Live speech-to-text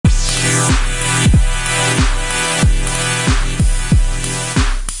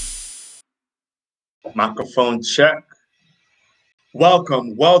Microphone check.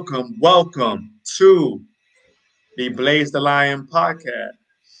 Welcome, welcome, welcome to the Blaze the Lion podcast.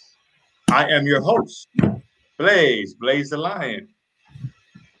 I am your host, Blaze the Lion.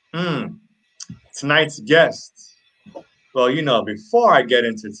 Tonight's guest. Well, before I get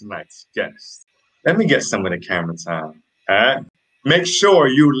into tonight's guest, let me get some of the camera time. All right. Make sure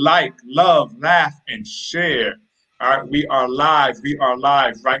you like, love, laugh, and share. All right. We are live. We are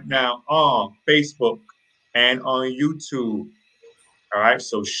live right now on Facebook and on YouTube. All right.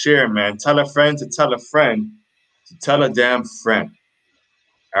 So share, man. Tell a friend to tell a friend to tell a damn friend.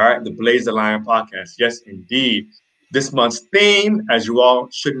 All right. The Blaze the Lion podcast. Yes, indeed. This month's theme, as you all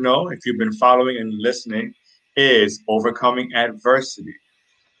should know, if you've been following and listening, is overcoming adversity.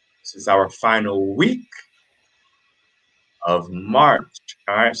 This is our final week of March.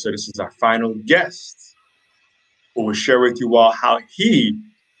 All right, so this is our final guest who will share with you all how he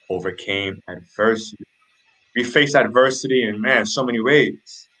overcame adversity. We face adversity in, so many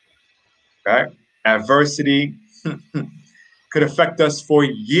ways. Right? Adversity could affect us for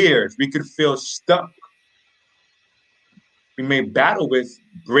years. We could feel stuck. We may battle with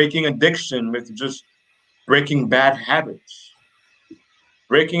breaking addiction, with just breaking bad habits,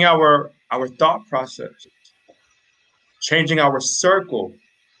 breaking our thought process, changing our circle,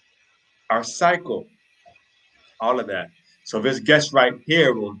 our cycle, all of that. So this guest right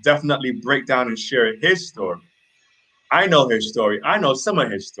here will definitely break down and share his story. I know his story. I know some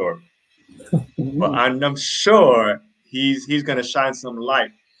of his story. But I'm sure he's going to shine some light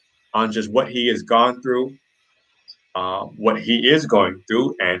on just what he has gone through, what he is going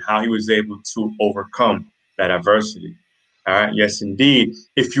through, and how he was able to overcome that adversity. All right. Yes, indeed.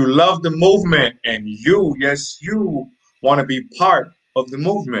 If you love the movement and you want to be part of the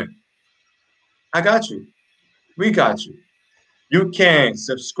movement, I got you. We got you. You can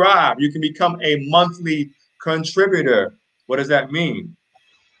subscribe. You can become a monthly contributor. What does that mean?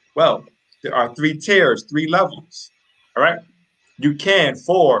 Well, there are 3 tiers, 3 levels. All right. You can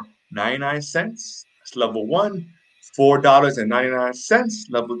for 99 cents. That's level 1. $4.99.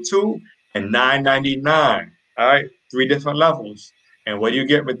 Level 2 and $9.99. All right. 3 different levels. And what do you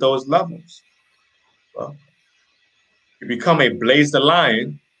get with those levels? Well, you become a Blaze the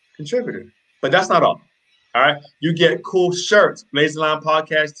Lion contributor. But that's not all. All right. You get cool shirts, Blaze the Lion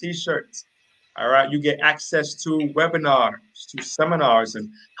podcast t-shirts. All right. You get access to webinars, to seminars, and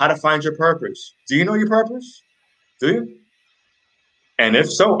how to find your purpose. Do you know your purpose? Do you? And if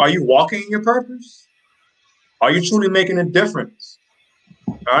so, are you walking in your purpose? Are you truly making a difference?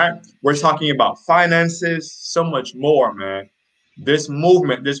 All right. We're talking about finances, so much more, man. This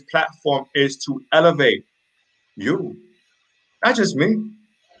movement, this platform is to elevate you, not just me.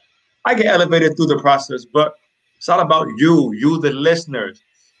 I get elevated through the process, but it's all about you, the listeners.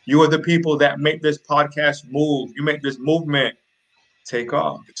 You are the people that make this podcast move. You make this movement take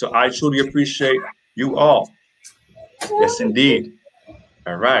off. So I truly appreciate you all. Yes, indeed.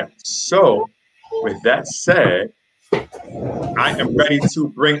 All right. So with that said, I am ready to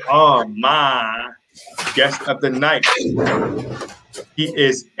bring on my guest of the night. He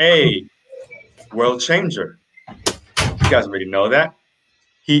is a world changer. You guys already know that.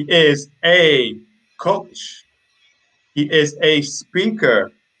 He is a coach. He is a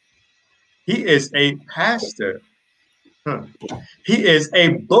speaker. He is a pastor. He is a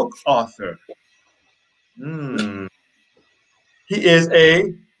book author. He is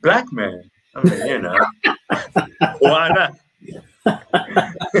a black man. I mean, why not?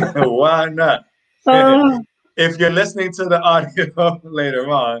 Why not? If you're listening to the audio later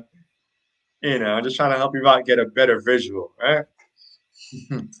on, I'm just trying to help you out get a better visual, right?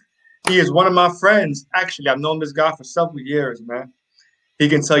 He is one of my friends. Actually, I've known this guy for several years, man. He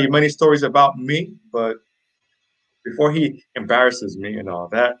can tell you many stories about me, but before he embarrasses me and all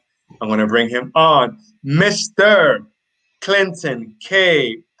that, I'm going to bring him on. Mr. Clinton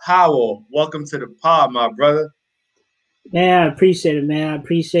K Powell. Welcome to the pod, my brother. Man, I appreciate it, man. I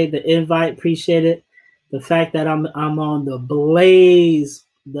appreciate the invite. Appreciate it. The fact that I'm on the Blaze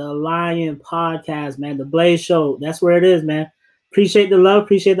the Lion podcast, man. The Blaze Show. That's where it is, man. Appreciate the love.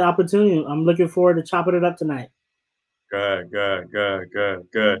 Appreciate the opportunity. I'm looking forward to chopping it up tonight. Good.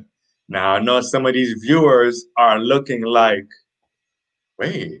 Now, I know some of these viewers are looking like,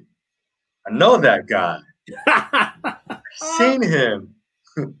 wait, I know that guy. I've seen him.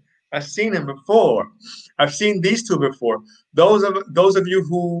 I've seen him before. I've seen these two before. Those of you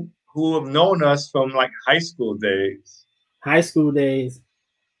who have known us from like high school days. High school.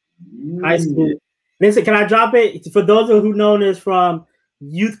 Listen, can I drop it? For those who know this from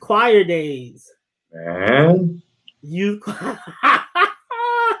youth choir days. Man. Youth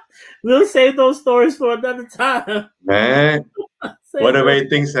We'll save those stories for another time. Man, what Save a those. way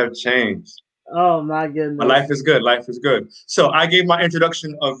things have changed. Oh my But goodness. life is good. Life is good. So I gave my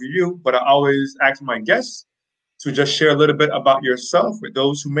introduction of you, but I always ask my guests to just share a little bit about yourself with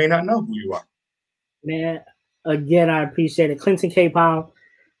those who may not know who you are. Man, again, I appreciate it. Clinton K Powell.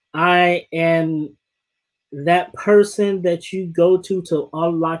 I am that person that you go to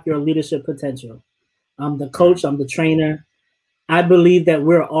unlock your leadership potential. I'm the coach, I'm the trainer. I believe that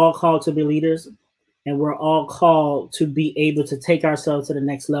we're all called to be leaders and we're all called to be able to take ourselves to the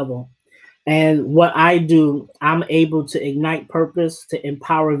next level. And what I do, I'm able to ignite purpose, to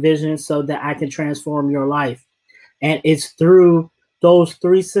empower vision so that I can transform your life. And it's through those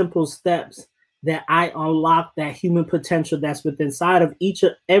three simple steps that I unlock that human potential that's within inside of each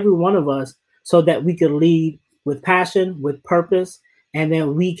of every one of us so that we can lead with passion, with purpose, and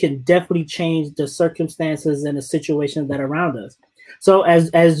then we can definitely change the circumstances and the situations that are around us. So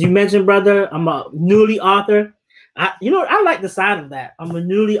as you mentioned, brother, I'm a newly author. I like the sound of that. I'm a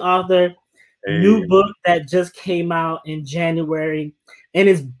newly author, new Hey, book that just came out in January and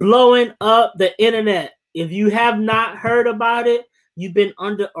it's blowing up the internet. If you have not heard about it, you've been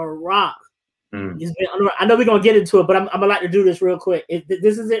under a rock. I know we're gonna get into it, but I'm gonna like to do this real quick.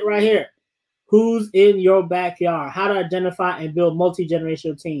 This is it right here. Who's in your backyard? How to identify and build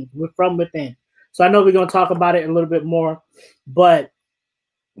multi-generational teams from within. So I know we're gonna talk about it a little bit more, but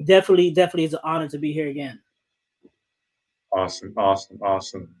definitely is an honor to be here again. awesome.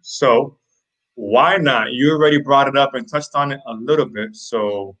 So why not? You already brought it up and touched on it a little bit.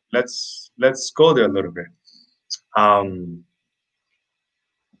 So let's go there a little bit. Um,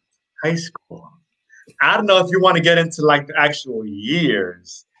 High school. I don't know if you want to get into like the actual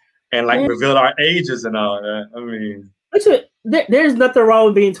years and like Man, reveal our ages and all that. I mean, there's nothing wrong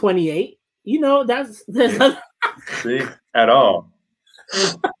with being 28. You know, there's nothing, see, at all.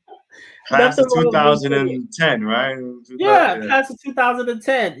 Class nothing of wrong with being 28. 2010, right? Yeah, Yeah. class of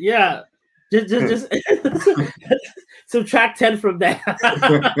 2010. Yeah. Just subtract 10 from that.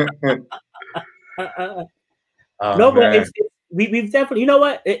 Oh No, but man. we've definitely, you know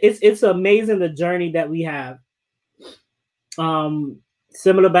what? It's amazing the journey that we have.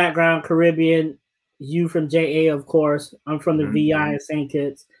 Similar background, Caribbean, you from JA, of course. I'm from the VI and St.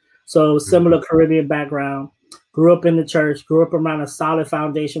 Kitts. So similar Caribbean background. Grew up in the church, grew up around a solid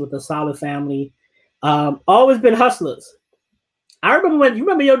foundation with a solid family. Always been hustlers. I remember when you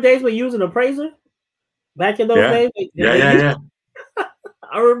remember your days when you was an appraiser back in those days. Yeah.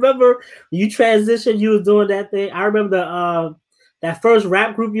 I remember you transitioned. You was doing that thing. I remember the that first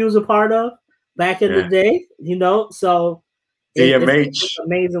rap group you was a part of back in the day. You know, so it's DMH,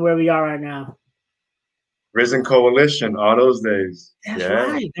 amazing where we are right now. Risen Coalition, all those days. That's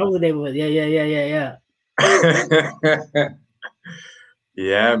right. That was the name of it. Yeah.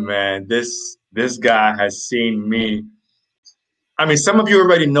 Yeah, man. This guy has seen me. I mean, some of you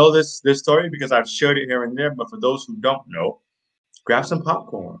already know this story because I've shared it here and there, but for those who don't know, grab some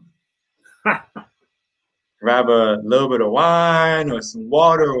popcorn. Grab a little bit of wine or some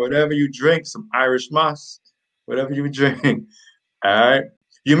water or whatever you drink, some Irish moss, whatever you drink. All right.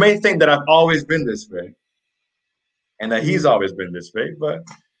 You may think that I've always been this way and that he's always been this way, but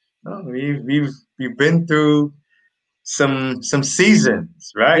no, we've been through some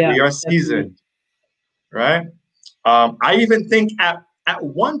seasons, right? Yeah, We are definitely. seasoned, right? I even think at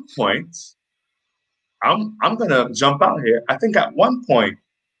one point, I'm gonna jump out here. I think at one point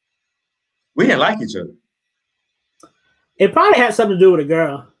we didn't like each other. It probably had something to do with a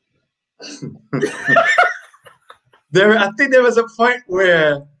girl. I think there was a point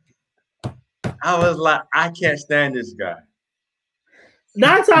where I was like, I can't stand this guy.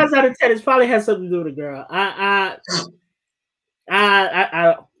 9 times out of 10, it probably has something to do with a girl.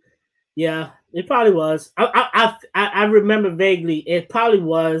 Yeah, it probably was. I remember vaguely. It probably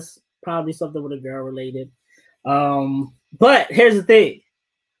was something with a girl related. But here's the thing: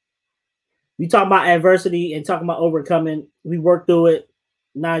 we talk about adversity and talking about overcoming. We work through it.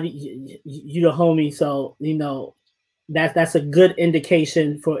 Now you the homie, so you know that's a good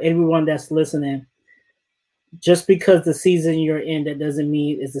indication for everyone that's listening. Just because the season you're in, that doesn't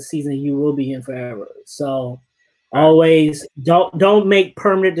mean it's the season you will be in forever. So always don't make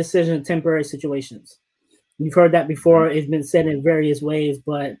permanent decisions in temporary situations. You've heard that before. It's been said in various ways,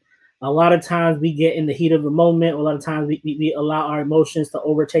 but a lot of times we get in the heat of the moment. A lot of times we allow our emotions to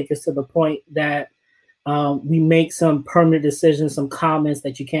overtake us to the point that we make some permanent decisions, some comments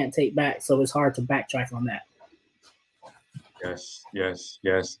that you can't take back. So it's hard to backtrack on that.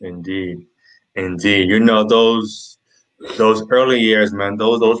 Yes, indeed. You know, those early years, man,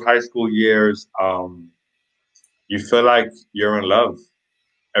 those high school years, you feel like you're in love.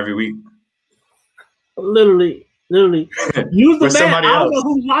 every week. Literally. You was the With man. somebody I don't else. know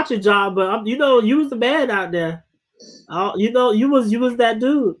who's watching, John, but you was the man out there. You was that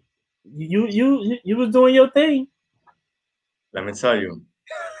dude. You was doing your thing. Let me tell you,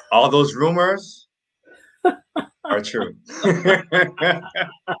 all those rumors are true.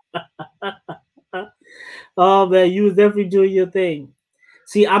 Oh man, you was definitely doing your thing.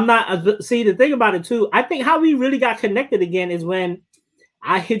 See, I'm not. See, the thing about it too, I think how we really got connected again is when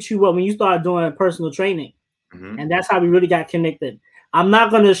I hit you up when you started doing personal training, and that's how we really got connected. I'm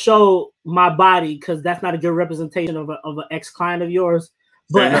not gonna show my body because that's not a good representation of an ex client of yours.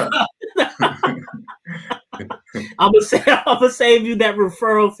 But I'm gonna save you that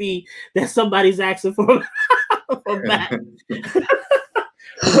referral fee that somebody's asking for back.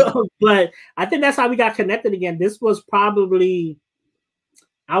 But I think that's how we got connected again. This was probably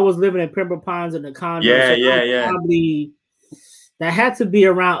I was living in Pembroke Pines in the condo. Yeah. Probably that had to be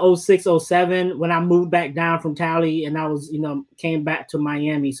around 06, 07 when I moved back down from Cali and I was, came back to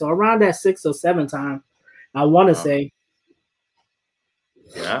Miami. So around that 6 or 7 time, I want to say.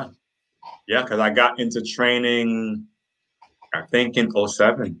 Yeah, because I got into training, I think in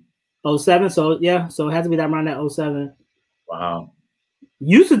 07. 07, so yeah, so it had to be that around that 07. Wow.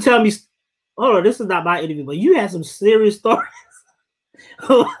 You used to tell me, oh, this is not my interview, but you had some serious stories.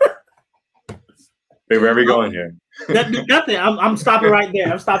 Wait, where are we going here? Nothing. I'm stopping right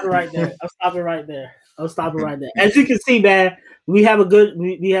there. As you can see, man, we have a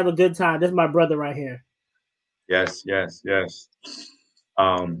good time. That's my brother right here. Yes.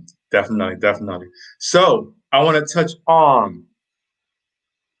 Definitely. So I want to touch on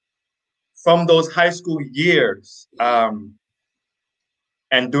from those high school years, and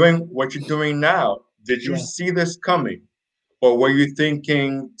doing what you're doing now. Did you see this coming? Or were you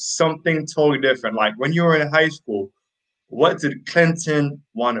thinking something totally different? Like when you were in high school, what did Clinton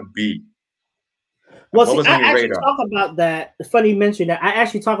want to be? Well, see, I actually talk about that. It's funny you mentioned that. I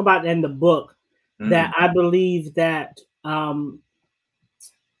actually talk about it in the book that I believe that God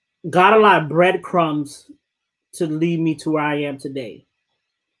allowed breadcrumbs to lead me to where I am today.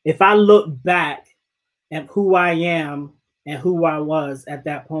 If I look back at who I am and who I was at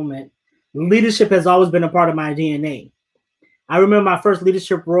that moment, leadership has always been a part of my DNA. I remember my first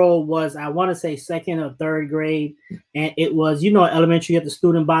leadership role was, I want to say 2nd or 3rd grade. And it was, elementary at the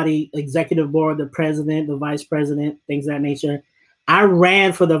student body, executive board, the president, the vice president, things of that nature. I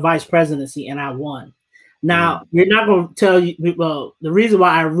ran for the vice presidency and I won. Now, you're not going to tell you, well, the reason why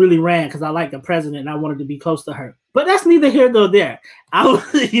I really ran, because I like the president and I wanted to be close to her. But that's neither here nor there. I was,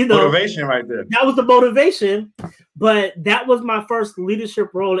 motivation right there. That was the motivation. But that was my first leadership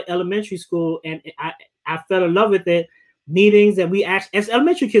role in elementary school. And I fell in love with it. Meetings, and we actually, as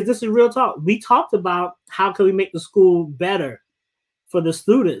elementary kids, this is real talk. We talked about how can we make the school better for the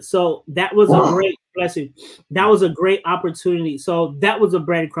students. So that was a great blessing. That was a great opportunity. So that was a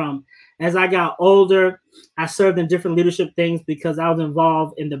breadcrumb. As I got older, I served in different leadership things because I was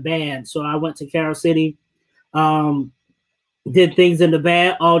involved in the band. So I went to Carroll City, did things in the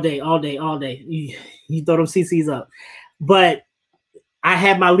band all day. You throw them CCs up. But I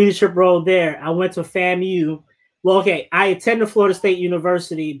had my leadership role there. I went to FAMU. Well, okay, I attended Florida State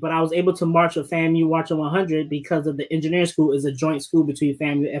University, but I was able to march with FAMU Marching 100 because of the engineering school is a joint school between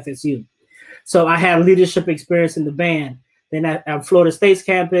FAMU and FSU. So I had leadership experience in the band. Then at Florida State's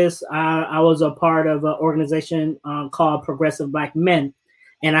campus, I was a part of an organization called Progressive Black Men,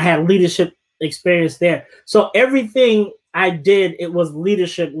 and I had leadership experience there. So everything I did, it was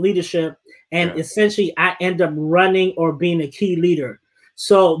leadership, and essentially I end up running or being a key leader.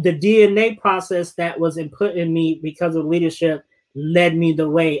 So the DNA process that was input in me because of leadership led me the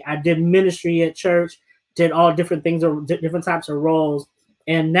way. I did ministry at church, did all different things or different types of roles.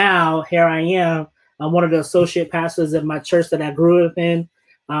 And now here I am. I'm one of the associate pastors at my church that I grew up in.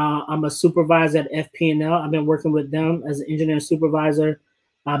 I'm a supervisor at FP&L. I've been working with them as an engineering supervisor.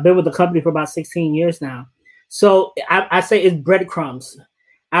 I've been with the company for about 16 years now. So I say it's breadcrumbs.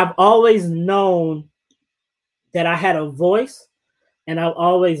 I've always known that I had a voice. And I've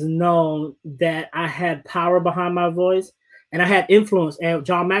always known that I had power behind my voice and I had influence. And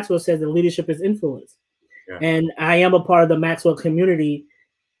John Maxwell says that leadership is influence. Yeah. And I am a part of the Maxwell community.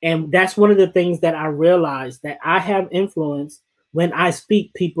 And that's one of the things that I realized, that I have influence. When I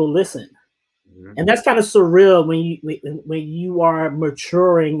speak, people listen. Mm-hmm. And that's kind of surreal when you are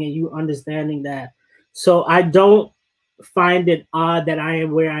maturing and you understanding that. So I don't find it odd that I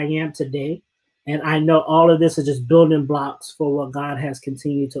am where I am today. And I know all of this is just building blocks for what God has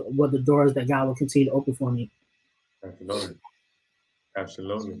continued to, what the doors that God will continue to open for me.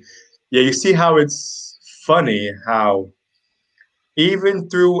 Absolutely. Yeah, you see how it's funny how even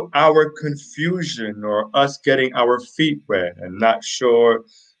through our confusion or us getting our feet wet and not sure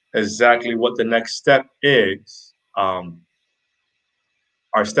exactly what the next step is, our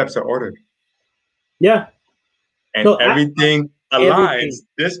steps are ordered Yeah. and No, everything aligns. everything.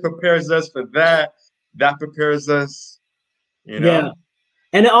 This prepares us for that. That prepares us, you Yeah. know?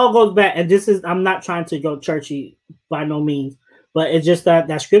 And it all goes back. And this is, I'm not trying to go churchy by no means, but it's just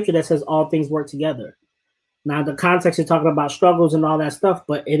that scripture that says all things work together. Now, the context is talking about struggles and all that stuff,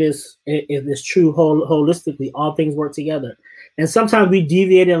 but it is true holistically. All things work together. And sometimes we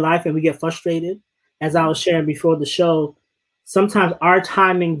deviate in life and we get frustrated. As I was sharing before the show, sometimes our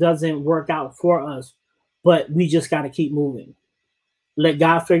timing doesn't work out for us, but we just got to keep moving. Let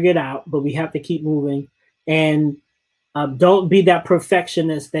God figure it out, but we have to keep moving. And don't be that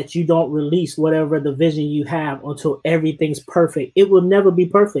perfectionist that you don't release whatever the vision you have until everything's perfect. It will never be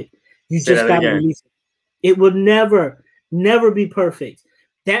perfect. You Say just that got to again. release it. It will never be perfect.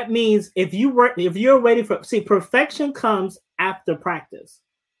 That means if you're waiting for, perfection comes after practice.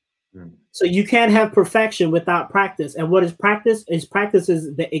 So you can't have perfection without practice. And what is practice? Practice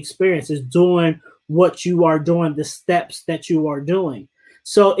is the experience, is doing what you are doing, the steps that you are doing.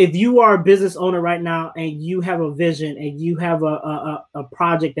 So if you are a business owner right now and you have a vision and you have a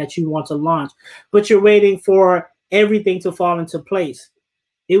project that you want to launch, but you're waiting for everything to fall into place,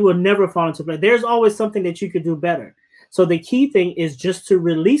 it will never fall into place. There's always something that you could do better. So the key thing is just to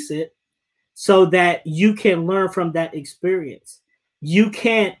release it so that you can learn from that experience. You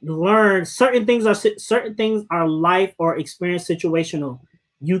can't learn certain things are life or experience situational.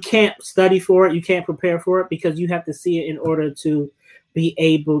 You can't study for it, you can't prepare for it, because you have to see it in order to be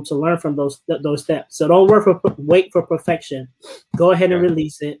able to learn from those steps. So don't wait for perfection. Go ahead and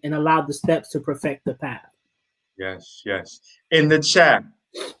release it and allow the steps to perfect the path. Yes, yes. In the chat,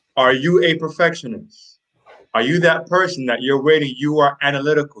 are you a perfectionist? Are you that person that you're waiting? You are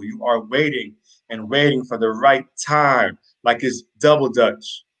analytical. You are waiting and waiting for the right time, like it's double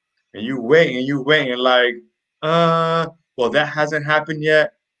dutch. And you wait and you wait and like, well, that hasn't happened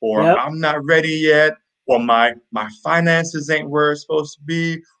yet, or Yep. I'm not ready yet, or my finances ain't where it's supposed to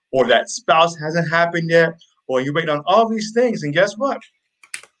be, or that spouse hasn't happened yet, or you wait on all these things, and guess what?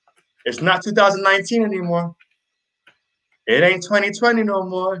 It's not 2019 anymore. It ain't 2020 no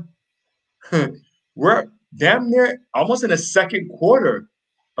more. We're damn near almost in the second quarter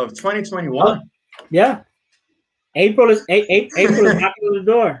of 2021. Yeah. April is knocking on the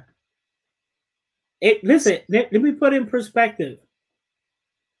door. Listen, let me put in perspective.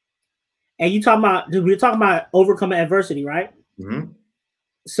 And we're talking about overcoming adversity, right? Mm-hmm.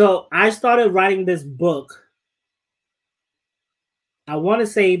 So I started writing this book, I want to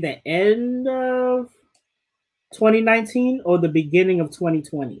say the end of 2019 or the beginning of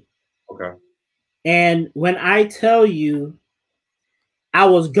 2020. Okay. And when I tell you, I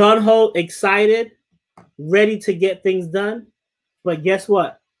was gung-ho, excited, ready to get things done. But guess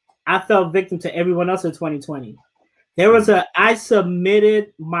what? I fell victim to everyone else in 2020. I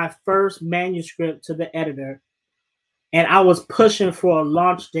submitted my first manuscript to the editor, and I was pushing for a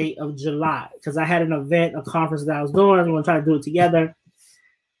launch date of July because I had an event, a conference that I was doing. We were trying to do it together.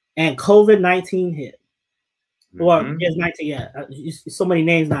 And COVID-19 hit. Well, yes, 19, yeah. So many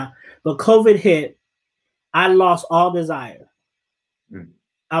names now. But COVID hit. I lost all desire.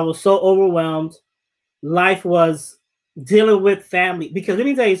 I was so overwhelmed. Life was dealing with family. Because let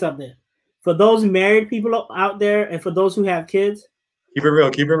me tell you something. For those married people out there and for those who have kids, keep it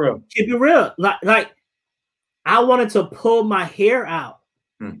real. Keep it real. Keep it real. Like I wanted to pull my hair out.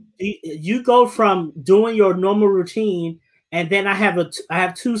 You go from doing your normal routine, and then I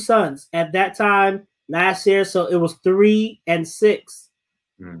have two sons at that time last year, so it was 3 and 6.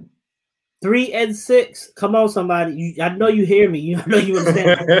 3 and 6. Come on, somebody! I know you hear me. I know you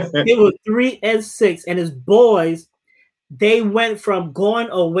understand. It was 3 and 6, and his boys, they went from going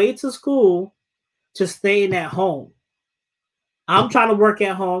away to school to staying at home. I'm trying to work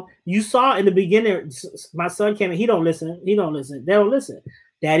at home. You saw in the beginning, my son came in. He don't listen. They don't listen.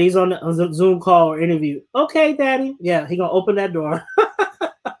 Daddy's on the Zoom call or interview. Okay, Daddy. Yeah, he gonna open that door.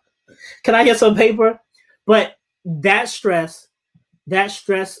 Can I get some paper? But that stress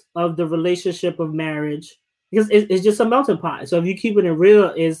of the relationship of marriage, because it's just a melting pot. So if you keep it in real,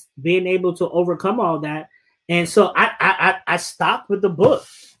 is being able to overcome all that. And so I stopped with the book.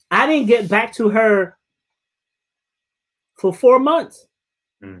 I didn't get back to her for 4 months.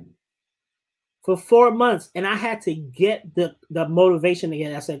 For 4 months, and I had to get the motivation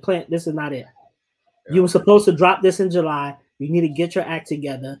again. I said, Clint, this is not it. Yeah. You were supposed to drop this in July. You need to get your act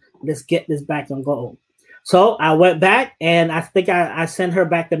together. Let's get this back on goal. So I went back, and I think I sent her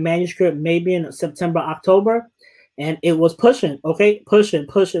back the manuscript maybe in September, October, and it was pushing, okay, pushing.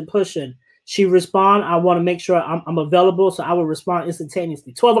 She respond, I want to make sure I'm available, so I will respond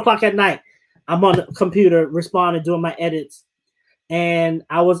instantaneously. 12 o'clock at night, I'm on the computer responding, doing my edits, and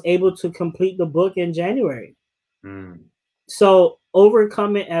I was able to complete the book in January. So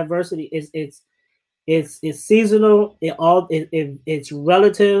overcoming adversity it's seasonal. It's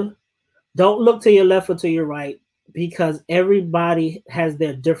relative. Don't look to your left or to your right, because everybody has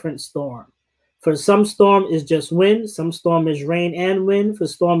their different storm. For some storm is just wind, some storm is rain and wind. For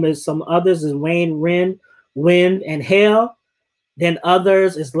storm is some others is rain, wind and hail. Then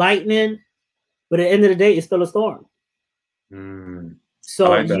others is lightning. But at the end of the day, it's still a storm.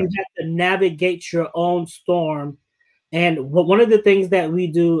 So like you have to navigate your own storm. And one of the things that we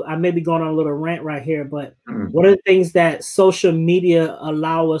do, I may be going on a little rant right here, but one of the things that social media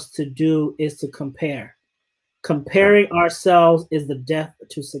allow us to do is to compare. Comparing ourselves is the death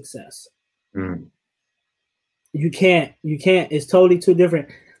to success. You can't. It's totally too different.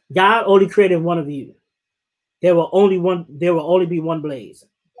 God only created one of you. There will only be one blaze.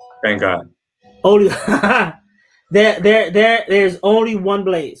 Thank God. Only there's only one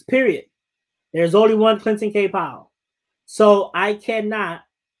blaze. Period. There's only one Clinton K Powell. So I cannot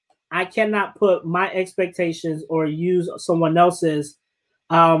put my expectations or use someone else's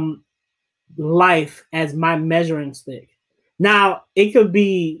life as my measuring stick. Now, it could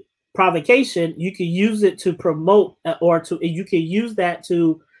be provocation. You could use it to promote, or you could use that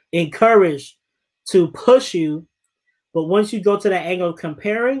to encourage, to push you. But once you go to that angle of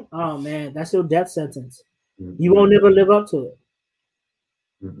comparing, oh man, that's your death sentence. You won't ever live up to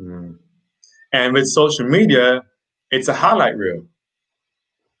it. And with social media, it's a highlight reel.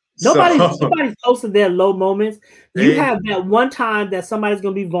 Nobody's posted their low moments. You have that one time that somebody's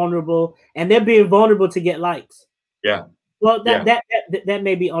going to be vulnerable, and they're being vulnerable to get likes. Yeah. Well, that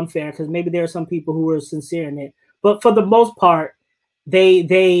may be unfair, because maybe there are some people who are sincere in it, but for the most part,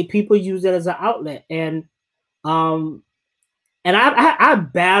 people use it as an outlet, and I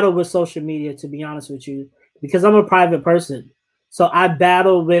battle with social media, to be honest with you, because I'm a private person, so I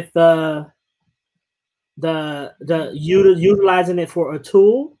battle with utilizing it for a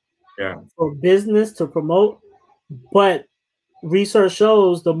tool, for business to promote. But research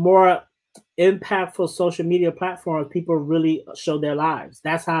shows the more impactful social media platforms, people really show their lives.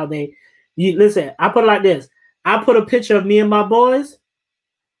 That's how listen. I put it like this: I put a picture of me and my boys,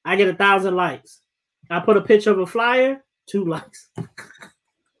 I get 1,000 likes. I put a picture of a flyer, 2 likes.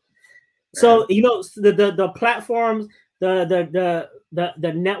 So the platforms,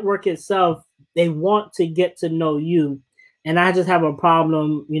 the network itself, they want to get to know you. And I just have a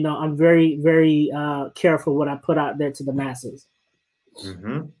problem. I'm very, very careful what I put out there to the masses,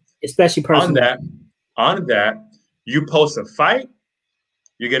 especially personally. On that, you post a fight,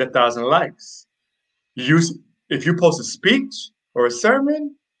 you get 1,000 likes. If you post a speech or a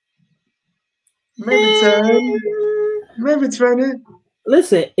sermon, maybe 10, maybe 20.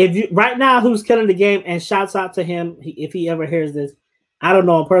 Listen, right now, who's killing the game, and shouts out to him if he ever hears this. I don't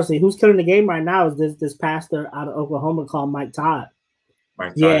know him personally. Who's killing the game right now is this pastor out of Oklahoma called Mike Todd.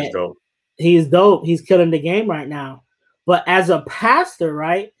 Mike Todd is dope. He's dope. He's killing the game right now. But as a pastor,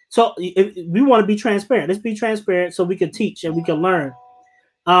 right? So if we want to be transparent. Let's be transparent so we can teach and we can learn.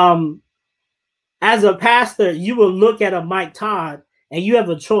 As a pastor, you will look at a Mike Todd and you have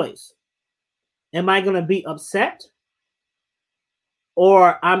a choice. Am I going to be upset,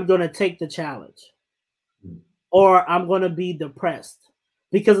 or I'm going to take the challenge, or I'm going to be depressed?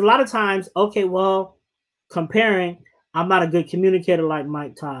 Because a lot of times, comparing, I'm not a good communicator like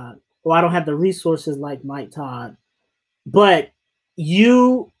Mike Todd, or I don't have the resources like Mike Todd. But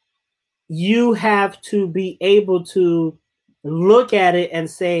you have to be able to look at it and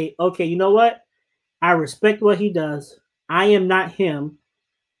say, okay, you know what? I respect what he does. I am not him,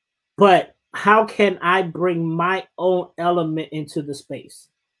 but how can I bring my own element into the space?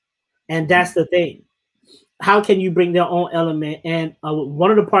 And that's the thing. How can you bring their own element? And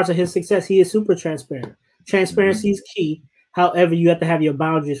one of the parts of his success, he is super transparent. Transparency is key. However, you have to have your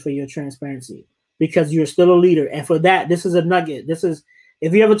boundaries for your transparency, because you're still a leader. And for that, this is a nugget.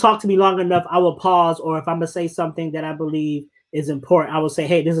 If you ever talk to me long enough, I will pause, or if I'm going to say something that I believe is important, I will say,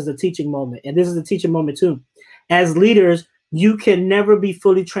 hey, this is a teaching moment. And this is a teaching moment too. As leaders, you can never be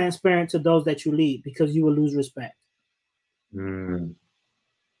fully transparent to those that you lead, because you will lose respect.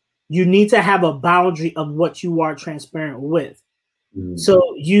 You need to have a boundary of what you are transparent with.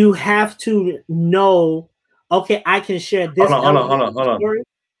 So you have to know, okay, I can share this. Hold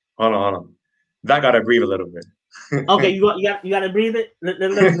on. That got to breathe a little bit. Okay, you got to breathe it. Let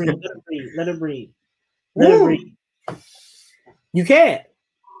it breathe. Let it breathe. You can't.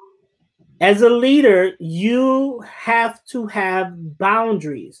 As a leader, you have to have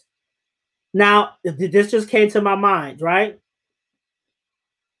boundaries. Now, this just came to my mind, right?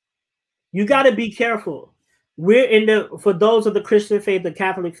 You got to be careful. We're in for those of the Christian faith, the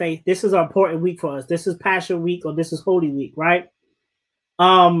Catholic faith, this is an important week for us. This is Passion Week or this is Holy Week, right?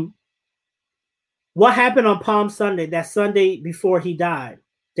 What happened on Palm Sunday, that Sunday before he died?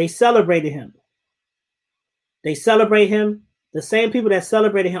 They celebrated him. They celebrate him. The same people that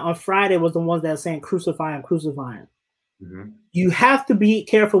celebrated him on Friday was the ones that were saying, crucify him, crucify him. Mm-hmm. You have to be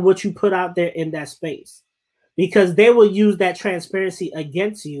careful what you put out there in that space, because they will use that transparency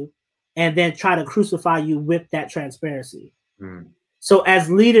against you and then try to crucify you with that transparency. Mm. So as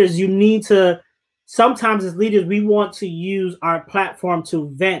leaders, you need to, sometimes as leaders, we want to use our platform to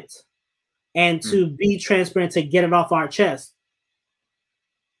vent and to be transparent, to get it off our chest.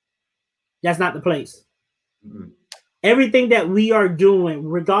 That's not the place. Mm-hmm. Everything that we are doing,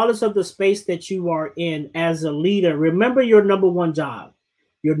 regardless of the space that you are in as a leader, remember your number one job.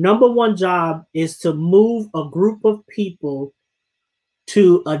 Your number one job is to move a group of people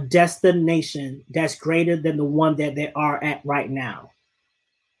to a destination that's greater than the one that they are at right now.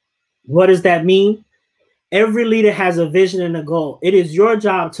 What does that mean? Every leader has a vision and a goal. It is your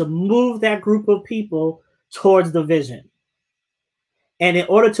job to move that group of people towards the vision. And in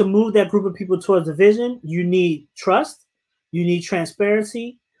order to move that group of people towards the vision, you need trust, you need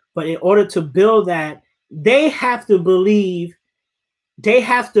transparency. But in order to build that, they have to believe, they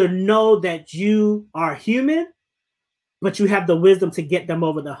have to know that you are human, but you have the wisdom to get them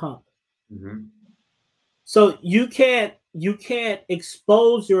over the hump. Mm-hmm. So you can't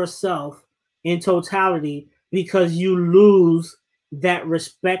expose yourself in totality because you lose that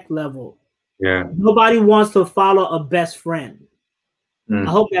respect level. Yeah. Nobody wants to follow a best friend. I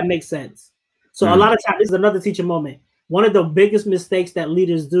hope that makes sense. So a lot of times, this is another teaching moment. One of the biggest mistakes that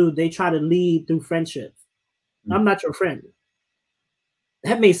leaders do, they try to lead through friendship. I'm not your friend.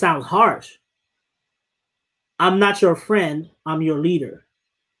 That may sound harsh. I'm not your friend. I'm your leader.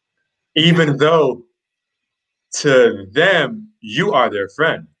 Even though to them, you are their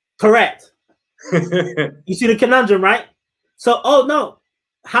friend. Correct. You see the conundrum, right? So, oh no.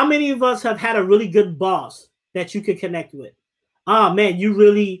 How many of us have had a really good boss that you could connect with? Oh man, you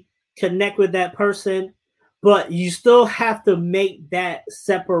really connect with that person, but you still have to make that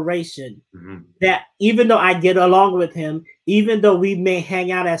separation. Mm-hmm. That even though I get along with him, even though we may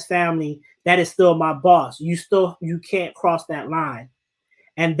hang out as family, that is still my boss. You can't cross that line.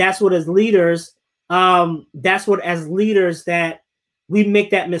 And that's what as leaders, that we make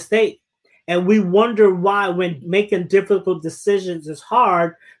that mistake. And we wonder why when making difficult decisions is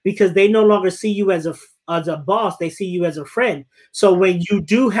hard, because they no longer see you as a boss, they see you as a friend. So when you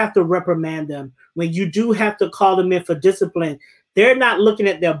do have to reprimand them, when you do have to call them in for discipline, they're not looking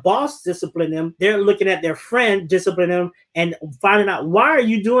at their boss discipline them. They're looking at their friend discipline them and finding out, why are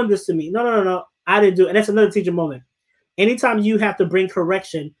you doing this to me? No. I didn't do it. And that's another teaching moment. Anytime you have to bring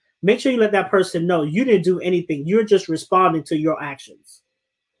correction, make sure you let that person know you didn't do anything. You're just responding to your actions.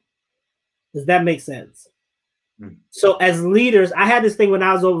 Does that make sense? So as leaders, I had this thing when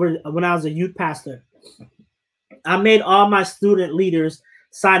I was a youth pastor. I made all my student leaders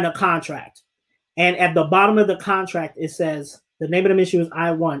sign a contract. And at the bottom of the contract, it says, the name of the ministry is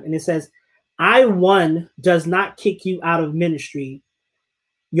I1. And it says, I1 does not kick you out of ministry.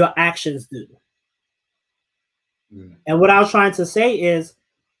 Your actions do. And what I was trying to say is,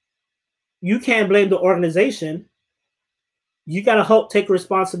 you can't blame the organization. You got to take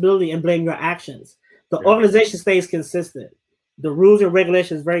responsibility and blame your actions. The organization stays consistent. The rules and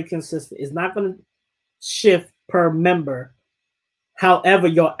regulations very consistent. It's not going to shift per member. However,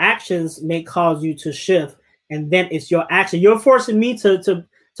 your actions may cause you to shift, and then it's your action. You're forcing me to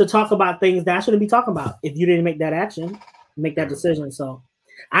talk about things that I shouldn't be talking about if you didn't make that action, make that decision. So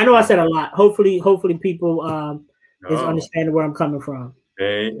I know I said a lot. Hopefully people is understanding where I'm coming from.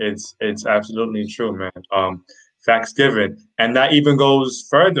 It's absolutely true, man. Facts given. And that even goes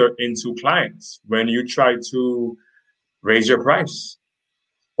further into clients when you try to raise your price,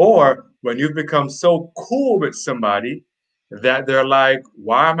 or when you've become so cool with somebody that they're like,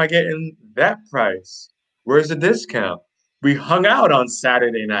 why am I getting that price? Where's the discount? We hung out on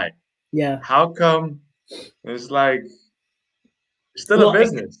Saturday night. Yeah. How come? It's like, it's still a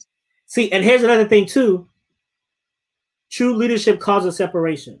business. See, and here's another thing too. True leadership causes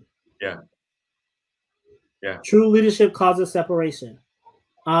separation. Yeah. True leadership causes separation.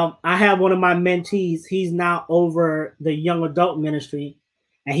 I have one of my mentees. He's now over the young adult ministry,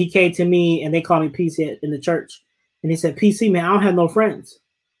 and he came to me, and they call me PC in the church. And he said, PC, man, I don't have no friends.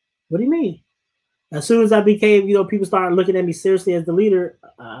 What do you mean? As soon as I became, people started looking at me seriously as the leader,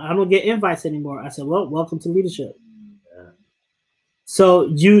 I don't get invites anymore. I said, well, welcome to leadership. Yeah. So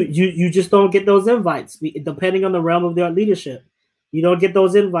you just don't get those invites, depending on the realm of their leadership. You don't get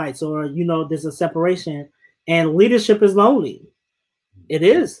those invites, or there's a separation, and leadership is lonely. It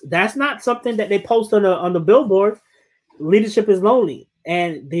is. That's not something that they post on the billboard. Leadership is lonely,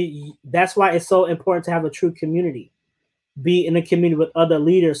 and that's why it's so important to have a true community. Be in a community with other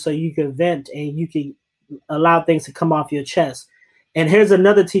leaders so you can vent and you can allow things to come off your chest. And here's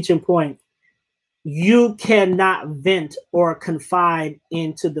another teaching point. You cannot vent or confide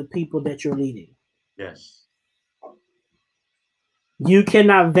into the people that you're leading. Yes. You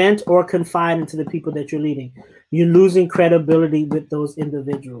cannot vent or confide into the people that you're leading. You're losing credibility with those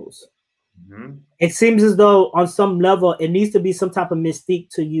individuals. Mm-hmm. It seems as though on some level, it needs to be some type of mystique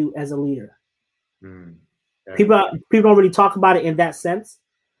to you as a leader. Mm. Yeah. People don't really talk about it in that sense,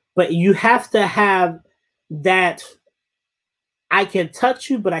 but you have to have that. I can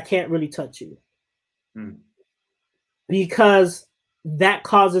touch you, but I can't really touch you. Mm. Because that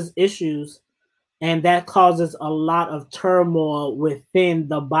causes issues, and that causes a lot of turmoil within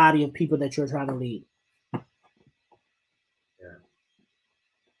the body of people that you're trying to lead. Yeah.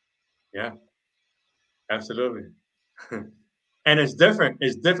 Yeah. Absolutely. And it's different.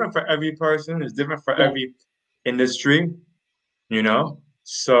 It's different for every person. It's different for every industry,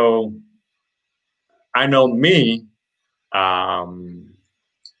 So I know me,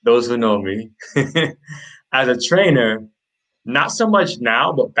 those who know me, as a trainer, not so much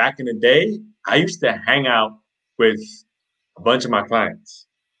now, but back in the day, I used to hang out with a bunch of my clients,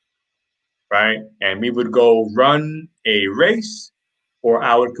 right? And we would go run a race, or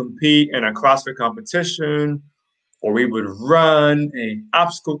I would compete in a CrossFit competition, or we would run an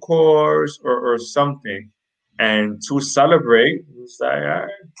obstacle course or something. And to celebrate, it's like, all right,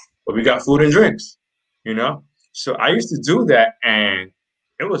 but we got food and drinks, So I used to do that, and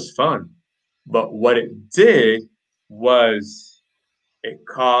it was fun. But what it did was it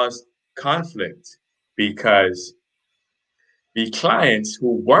caused conflict, because the clients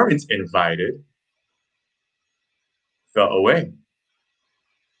who weren't invited felt away.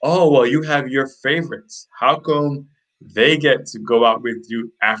 Oh, well, you have your favorites. How come they get to go out with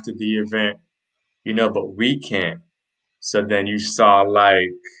you after the event, but we can't? So then you saw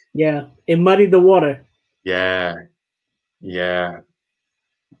it muddied the water. Yeah.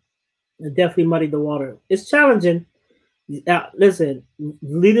 It definitely muddied the water. It's challenging. Listen,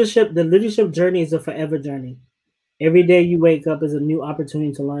 the leadership journey is a forever journey. Every day you wake up is a new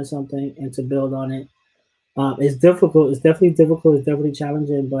opportunity to learn something and to build on it. It's difficult. It's definitely difficult. It's definitely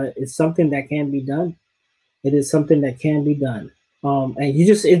challenging, but it's something that can be done. It is something that can be done. And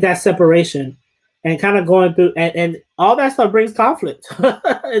it's that separation and kind of going through, and all that stuff brings conflict.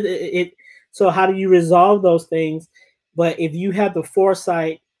 So how do you resolve those things? But if you have the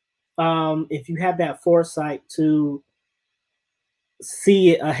foresight, if you have that foresight to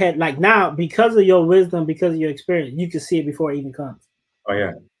see it ahead, like now, because of your wisdom, because of your experience, you can see it before it even comes. Oh,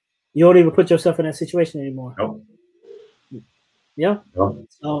 yeah. You don't even put yourself in that situation anymore. Nope. Yeah. Nope.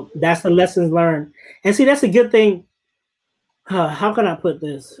 So that's the lessons learned. And see, that's a good thing. How can I put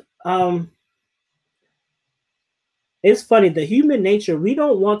this? It's funny, the human nature, we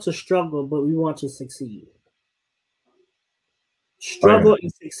don't want to struggle, but we want to succeed. Struggle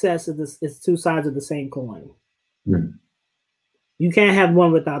and success is two sides of the same coin. Hmm. You can't have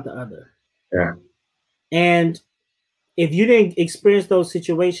one without the other. Yeah. And if you didn't experience those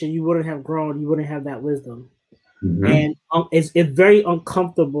situations, you wouldn't have grown. You wouldn't have that wisdom. Mm-hmm. And it's very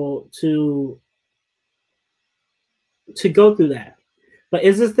uncomfortable to go through that. But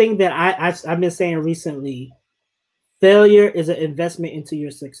it's this thing that I've been saying recently. Failure is an investment into your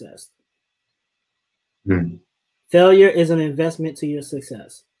success. Mm. Failure is an investment to your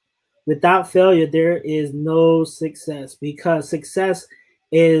success. Without failure, there is no success, because success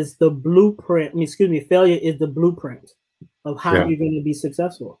is the blueprint. Failure is the blueprint of how you're going to be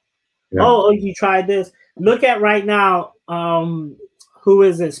successful. Yeah. Oh, you tried this. Look at right now, who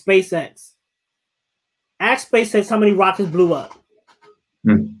is it? SpaceX. Ask SpaceX how many rockets blew up.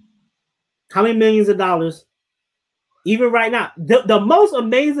 Mm. How many millions of dollars? Even right now, the most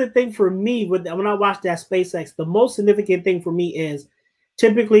amazing thing for me when I watch that SpaceX, the most significant thing for me is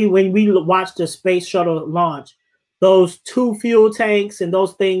typically when we watch the space shuttle launch, those two fuel tanks and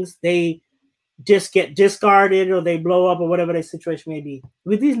those things, they just get discarded or they blow up or whatever the situation may be.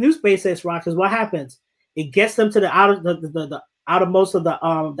 With these new SpaceX rockets, what happens? It gets them to the outermost of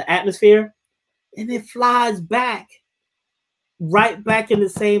the atmosphere, and it flies back, right back in the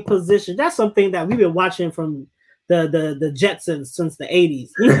same position. That's something that we've been watching from the Jetsons since the 80s.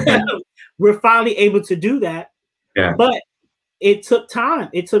 We're finally able to do that. Yeah. But it took time.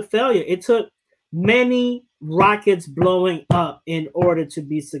 It took failure. It took many rockets blowing up in order to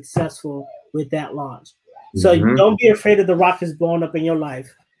be successful with that launch. So don't be afraid of the rockets blowing up in your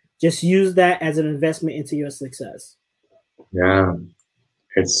life. Just use that as an investment into your success. Yeah.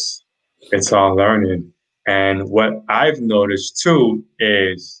 It's all learning. And what I've noticed too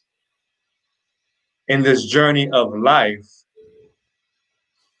is in this journey of life,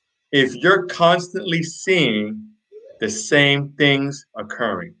 if you're constantly seeing the same things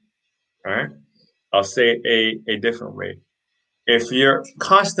occurring, right? I'll say it a different way. If you're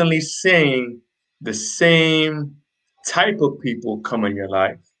constantly seeing the same type of people come in your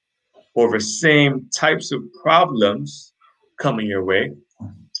life or the same types of problems coming your way,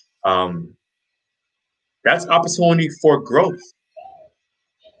 that's opportunity for growth.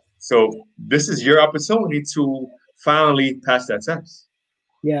 So this is your opportunity to finally pass that test.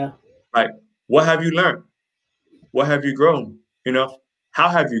 Yeah. Like, what have you learned? What have you grown? You know, how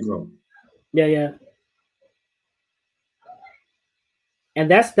have you grown? Yeah. And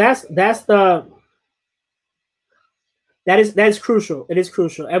that is crucial. It is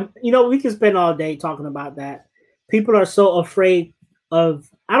crucial. And we can spend all day talking about that. People are so afraid of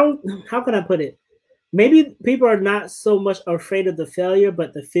how can I put it? Maybe people are not so much afraid of the failure,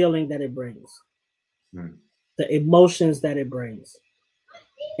 but the feeling that it brings. The emotions that it brings.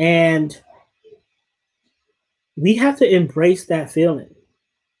 And we have to embrace that feeling.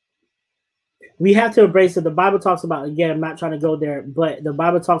 We have to embrace it. The Bible talks about, again, I'm not trying to go there, but the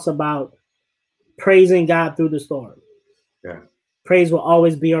Bible talks about praising God through the storm. Yeah. Praise will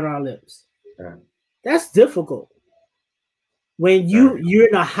always be on our lips. Yeah. That's difficult. When you're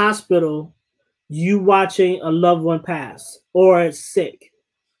in a hospital, you watching a loved one pass or sick.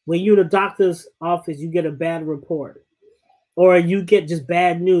 When you're in a doctor's office, you get a bad report or you get just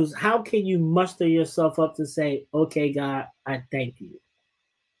bad news. How can you muster yourself up to say, okay, God, I thank you?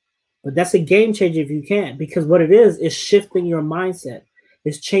 But that's a game changer if you can, because what it is shifting your mindset.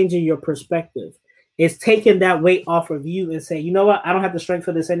 It's changing your perspective. It's taking that weight off of you and saying, you know what? I don't have the strength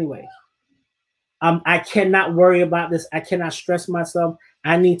for this anyway. I cannot worry about this. I cannot stress myself.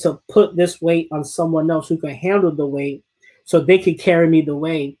 I need to put this weight on someone else who can handle the weight so they can carry me the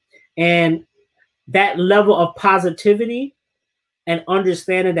way. And that level of positivity and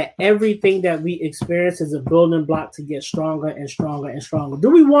understanding that everything that we experience is a building block to get stronger and stronger and stronger.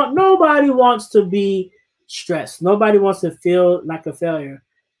 Nobody wants to be stressed. Nobody wants to feel like a failure.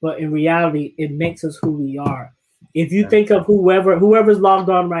 But in reality, it makes us who we are. If you think of whoever's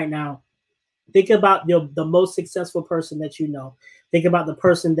logged on right now, think about the most successful person that you know. Think about the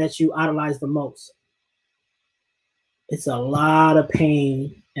person that you idolize the most. It's a lot of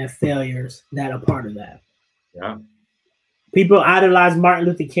pain and failures that are part of that. Yeah. People idolize Martin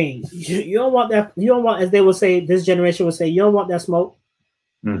Luther King. You don't want that. You don't want, as they will say, this generation will say, you don't want that smoke.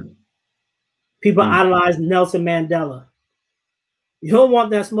 People idolize Nelson Mandela. You don't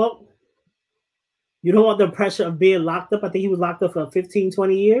want that smoke. You don't want the pressure of being locked up. I think he was locked up for 15,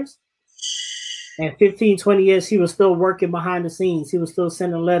 20 years. And 15, 20 years, he was still working behind the scenes. He was still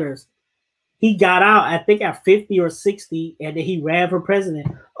sending letters. He got out, I think, at 50 or 60, and then he ran for president.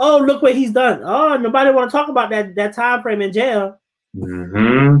 Oh, look what he's done. Oh, nobody want to talk about that time frame in jail.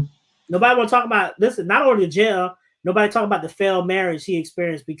 Nobody want to talk about, listen, not only jail, nobody talk about the failed marriage he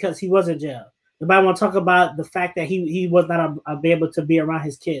experienced because he was in jail. Nobody want to talk about the fact that he was not able to be around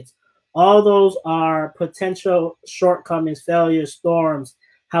his kids. All those are potential shortcomings, failures, storms,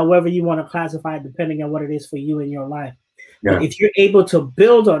 however you want to classify it, depending on what it is for you in your life. Yeah. But if you're able to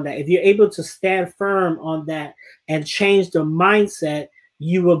build on that, if you're able to stand firm on that and change the mindset,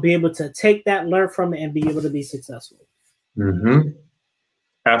 you will be able to take that, learn from it, and be able to be successful.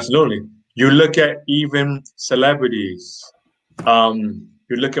 Absolutely. You look at even celebrities. You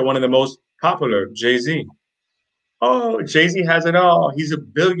look at one of the most popular, Jay-Z. Oh, Jay-Z has it all. He's a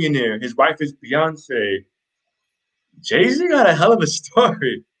billionaire. His wife is Beyonce. Jay-Z got a hell of a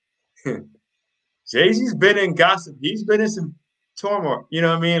story. Jay-Z's been in gossip. He's been in some turmoil. You know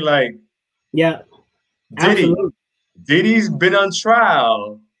what I mean? Like, yeah, absolutely. Diddy's been on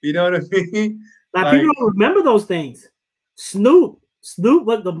trial. You know what I mean? Now, like, people don't remember those things. Snoop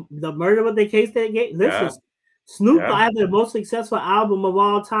was the murder of the case that gave. Listen, Snoop had the most successful album of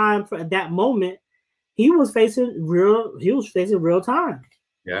all time at that moment. He was facing real time.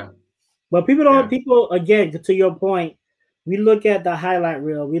 Yeah. But people again, to your point, we look at the highlight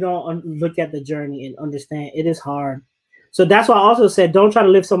reel. We don't look at the journey and understand it is hard. So that's why I also said, don't try to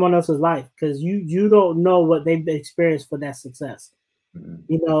live someone else's life because you don't know what they've experienced for that success. Mm-hmm.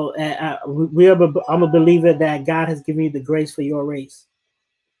 You know, I'm a believer that God has given you the grace for your race.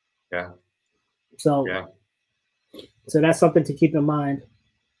 Yeah. So, Yeah. so that's something to keep in mind.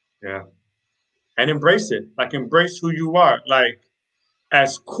 Yeah. And embrace it. Like, embrace who you are. Like,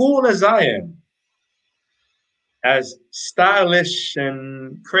 as cool as I am, as stylish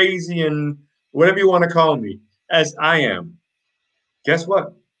and crazy and whatever you want to call me, as I am, guess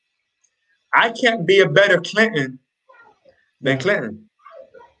what? I can't be a better Clinton than Yeah. Clinton.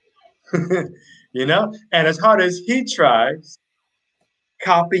 You know? And as hard as he tries,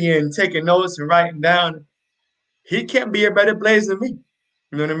 copying, taking notes, and writing down, he can't be a better Blaze than me.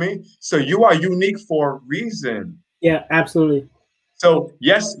 You know what I mean? So you are unique for a reason. Yeah, absolutely. So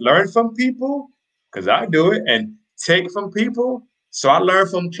yes, learn from people, because I do it, and take from people. So I learn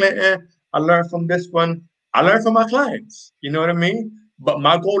from Clinton, I learn from this one, I learn from my clients. You know what I mean? But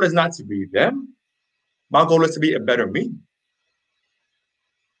my goal is not to be them. My goal is to be a better me.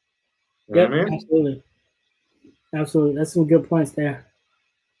 You know what Yep, I mean? absolutely. Absolutely. That's some good points there.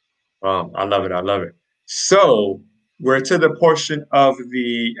 I love it. I love it. So we're to the portion of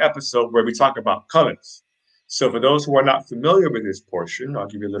the episode where we talk about colors. So for those who are not familiar with this portion, I'll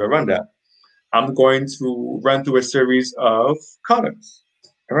give you a little rundown. I'm going to run through a series of colors.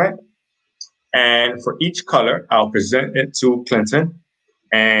 All right. And for each color, I'll present it to Clinton,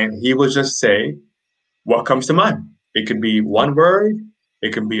 and he will just say what comes to mind. It could be one word,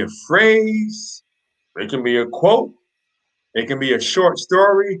 it can be a phrase, it can be a quote, it can be a short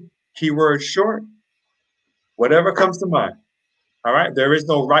story, keyword short, whatever comes to mind. All right. There is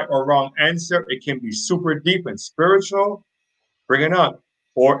no right or wrong answer. It can be super deep and spiritual, bring it up,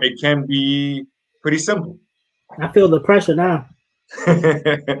 or it can be pretty simple. I feel the pressure now.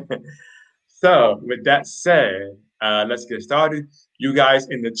 So, with that said, let's get started. You guys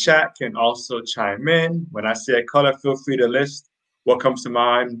in the chat can also chime in. When I say a color, feel free to list what comes to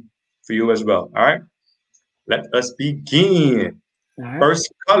mind for you as well. All right. Let us begin. All right.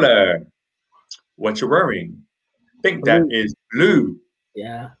 First color, what you're wearing. I think that Blue. is blue.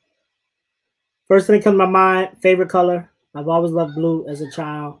 Yeah. First thing that comes to my mind, favorite color. I've always loved blue as a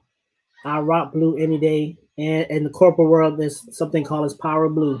child. I rock blue any day. And in the corporate world, there's something called as power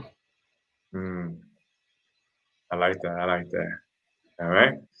blue. I like that. I like that. All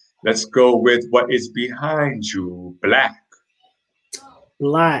right. Let's go with what is behind you. Black.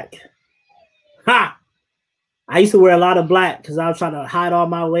 Black. Ha! I used to wear a lot of black because I was trying to hide all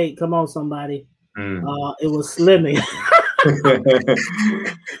my weight. Come on, somebody. It was slimming.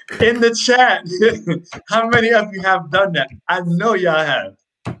 In the chat, how many of you have done that? I know y'all have.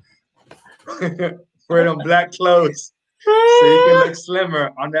 Wear them black clothes so you can look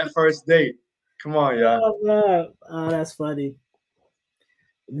slimmer on that first date. Come on, y'all. Oh, that's funny.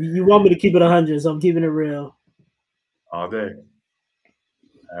 You want me to keep it 100, so I'm keeping it real. All day.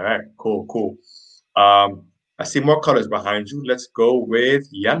 All right, cool, cool. I see more colors behind you. Let's go with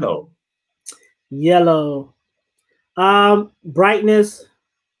yellow. Yellow. Brightness.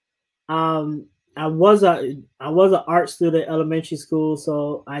 I was an art student at elementary school,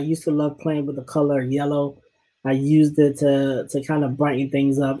 so I used to love playing with the color yellow. I used it to kind of brighten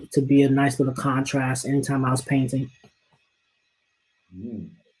things up, to be a nice little contrast anytime I was painting.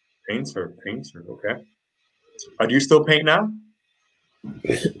 Painter, okay. Do you still paint now?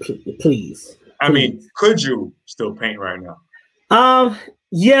 Please. I mean, could you still paint right now?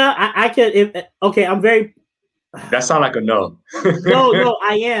 Yeah, I could. Okay, I'm very. That sounds like a no. No,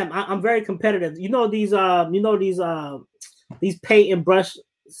 I am. I'm very competitive. You know these paint and brush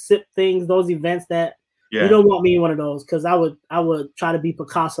sip things, those events that you don't want me in one of those, because I would try to be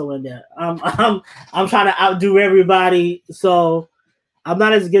Picasso in there. I'm trying to outdo everybody, so I'm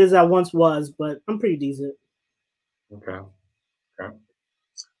not as good as I once was, but I'm pretty decent. Okay.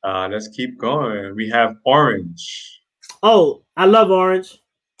 Let's keep going. We have orange. Oh, I love orange,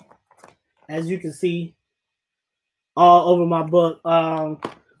 as you can see all over my book.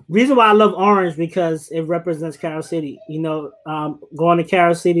 Reason why I love orange, because it represents Carol City. You know, going to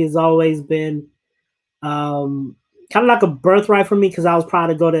Carol City has always been kind of like a birthright for me, because I was proud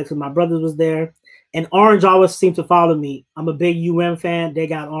to go there because my brother was there. And orange always seemed to follow me. I'm a big UM fan. They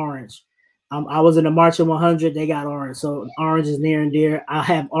got orange. I was in the March of 100. They got orange. So orange is near and dear. I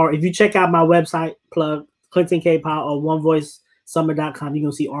have orange. If you check out my website, plug Clinton K Powell or onevoicesummer.com, you're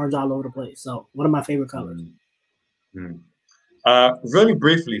going to see orange all over the place. So one of my favorite colors. Really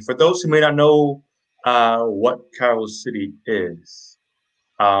briefly, for those who may not know what Carol City is,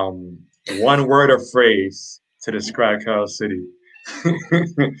 one word or phrase to describe Carol City.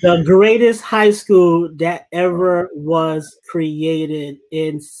 The greatest high school that ever was created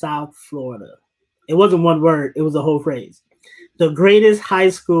in South Florida. It wasn't one word, it was a whole phrase. The greatest high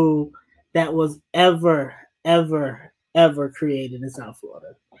school that was ever created in South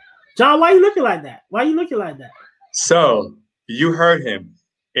Florida. John, why are you looking like that? Why are you looking like that? So you heard him.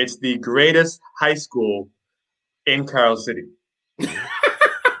 It's the greatest high school in Carol City. Yeah.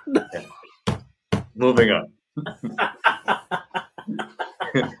 Moving on.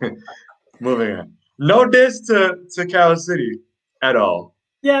 Moving on. No diss to Carol City at all.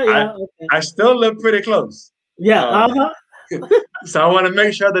 Yeah. Okay. I still live pretty close. Yeah. So I want to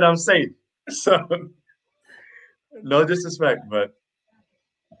make sure that I'm safe. So no disrespect, but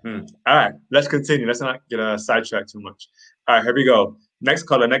all right, let's continue. Let's not get sidetracked too much. All right, here we go. Next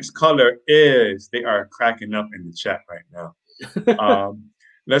color. Next color is, they are cracking up in the chat right now.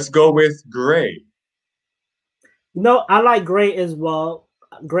 Let's go with gray. No, I like gray as well.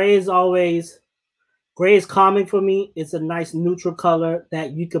 Gray is calming for me. It's a nice neutral color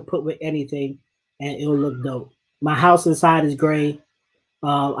that you could put with anything and it'll look dope. My house inside is gray.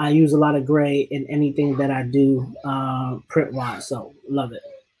 I use a lot of gray in anything that I do print wise, so love it.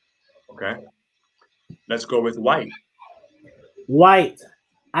 Okay. Let's go with white. White.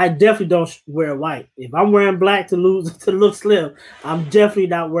 I definitely don't wear white. If I'm wearing black to look slim, I'm definitely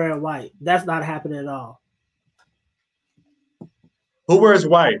not wearing white. That's not happening at all. Who wears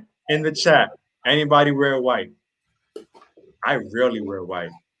white in the chat? Anybody wear white? I rarely wear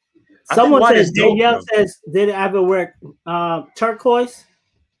white. Someone says, Danielle says, did I ever wear turquoise?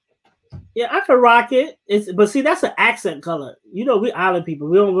 Yeah, I could rock it. But see, that's an accent color. You know, we island people.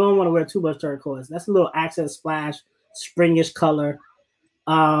 We don't want to wear too much turquoise. That's a little accent splash, springish color.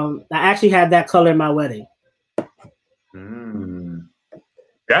 I actually had that color in my wedding.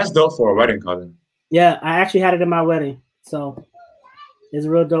 That's dope for a wedding color. Yeah, I actually had it in my wedding. So it's a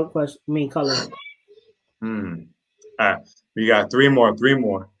real dope color. All right, we got three more.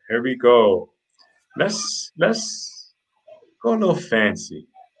 Here we go. Let's go a little fancy.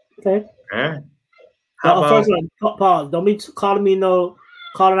 Okay. How about, first of all, pause. Don't be calling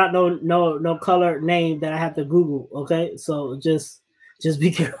out no color name that I have to Google. Okay, so just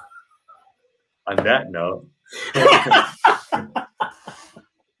be careful. On that note,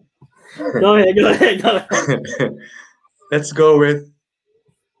 go ahead. Let's go with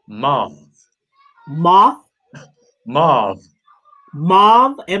mauve. Mauve. Mauve.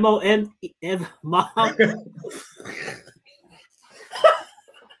 MON mauve.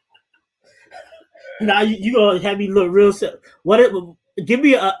 Now you gonna have me look real simple. Give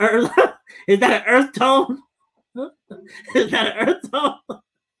me a earth. Is that an earth tone? Is that an earth tone?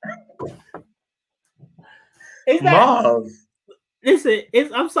 Mauve. Listen,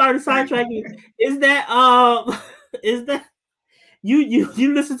 I'm sorry to sidetrack you. Is that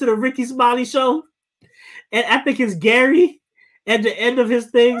you listen to the Ricky Smiley show? And I think it's Gary. At the end of his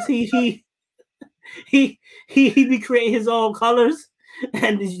things, he be creating his own colors.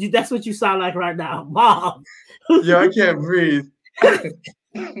 And that's what you sound like right now, Mom. Yo, I can't breathe.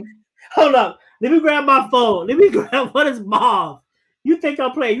 Hold up. Let me grab my phone. What is mauve? You think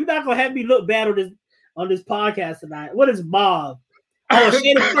I'm playing? You're not gonna have me look bad on this podcast tonight. What is mauve? Oh, a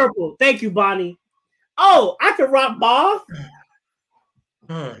shade of purple. Thank you, Bonnie. Oh, I can rock mauve.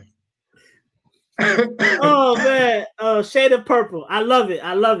 Oh man, shade of purple. I love it.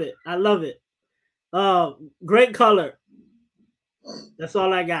 Great color. That's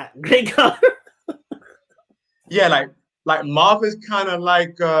all I got. Great color. Yeah, like mauve is kind of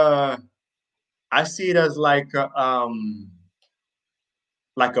like I see it as like a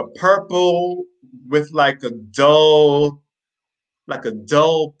purple with like a dull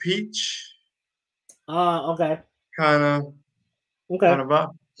peach. Okay. Kind of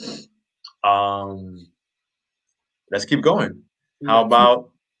vibe. Let's keep going. How about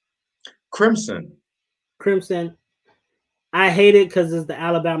crimson? Crimson. I hate it because it's the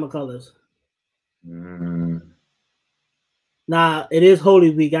Alabama colors. Nah, it is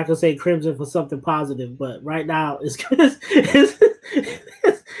Holy Week. I could say crimson for something positive, but right now it's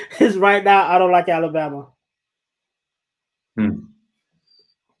right now. I don't like Alabama.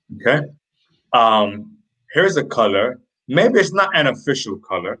 Okay. Here's a color. Maybe it's not an official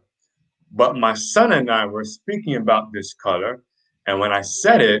color, but my son and I were speaking about this color, and when I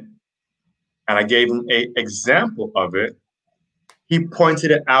said it, and I gave him an example of it, he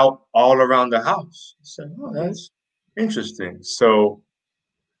pointed it out all around the house. He said, "Oh, that's interesting." So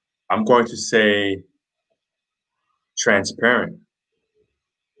I'm going to say transparent.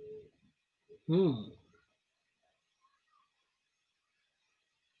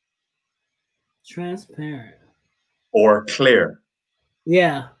 Transparent. Or clear.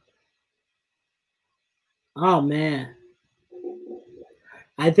 Yeah. Oh man.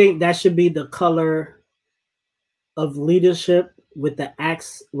 I think that should be the color of leadership with the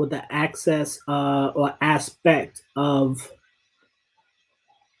access or aspect of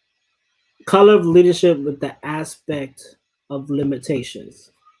color of leadership with the aspect of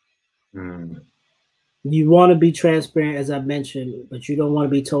limitations. Mm. You want to be transparent, as I mentioned, but you don't want to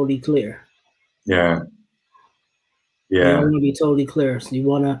be totally clear. Yeah. You Yeah. don't want to be totally clear. So you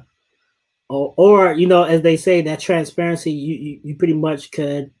want to, or you know, as they say, that transparency, you pretty much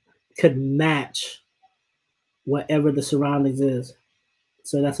could match whatever the surroundings is.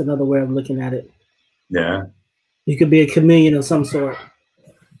 So that's another way of looking at it. Yeah. You could be a chameleon of some sort.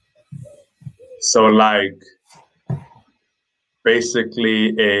 So like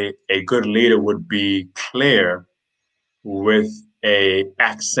basically a good leader would be clear with a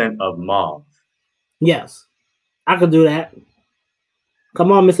accent of mauve. Yes, I could do that.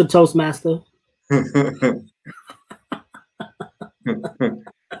 Come on, Mr. Toastmaster.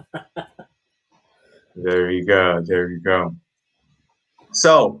 There you go. There you go.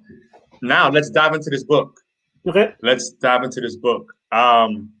 So now let's dive into this book. Okay. Let's dive into this book.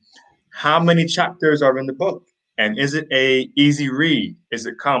 How many chapters are in the book? And is it a easy read? Is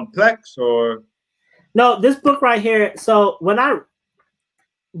it complex or? No, this book right here. So when I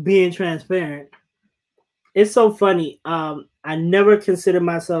being transparent, it's so funny. I never considered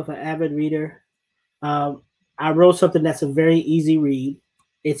myself an avid reader. I wrote something that's a very easy read.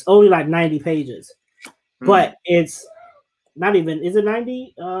 It's only like 90 pages, but it's not even, is it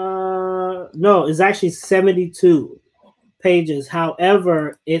 90? No, it's actually 72 pages.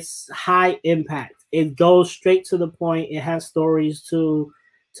 However, it's high impact. It goes straight to the point. It has stories to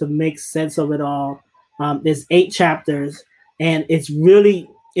make sense of it all. There's 8 chapters, and it's really,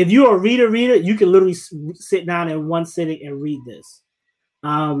 if you're a reader, you can literally sit down in one sitting and read this.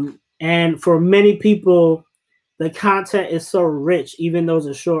 And for many people, the content is so rich, even though it's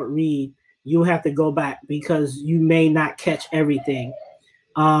a short read, you have to go back because you may not catch everything.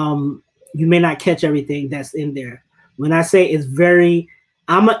 You may not catch everything that's in there. When I say it's very,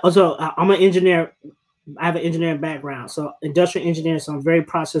 I'm an engineer. I have an engineering background, so industrial engineering. So I'm very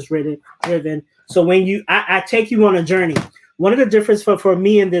process driven. So when I take you on a journey. One of the difference for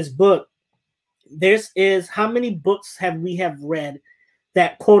me in this book, this is how many books we have read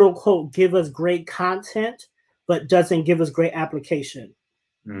that quote unquote give us great content, but doesn't give us great application.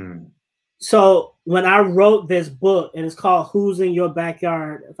 So when I wrote this book, and it's called "Who's in Your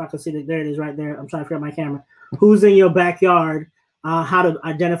Backyard," if I can see it, there it is, right there. I'm trying to figure out my camera. "Who's in Your Backyard? How to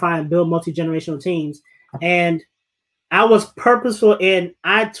Identify and Build Multi-Generational Teams." And I was purposeful in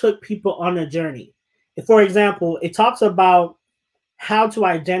I took people on a journey. For example, it talks about how to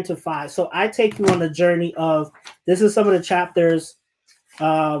identify. So I take you on a journey of, this is some of the chapters,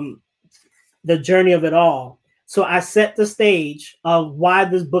 the journey of it all. So I set the stage of why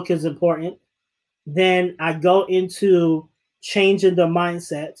this book is important. Then I go into changing the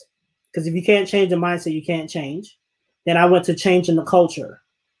mindset, because if you can't change the mindset, you can't change. Then I went to changing the culture.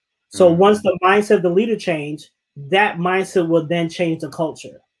 So once the mindset of the leader changed, that mindset will then change the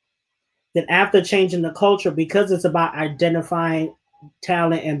culture. Then after changing the culture, because it's about identifying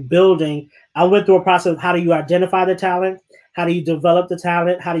talent and building, I went through a process of how do you identify the talent? How do you develop the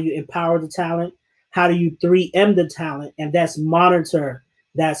talent? How do you empower the talent? How do you 3M the talent? And that's monitor,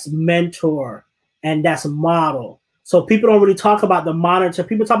 that's mentor, and that's model. So people don't really talk about the monitor.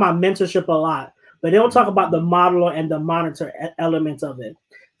 People talk about mentorship a lot, but they don't talk about the modeler and the monitor element of it.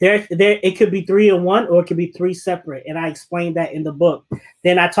 There, it could be 3 in 1, or it could be 3 separate. And I explained that in the book.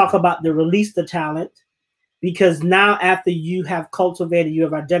 Then I talk about the release the talent, because now after you have cultivated, you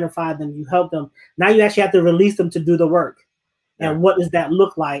have identified them, you help them. Now you actually have to release them to do the work. Yeah. And what does that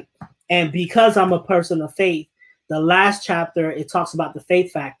look like? And because I'm a person of faith, the last chapter, it talks about the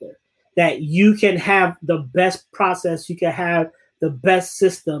faith factor, that you can have the best process, you can have the best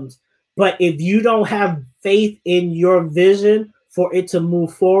systems, but if you don't have faith in your vision for it to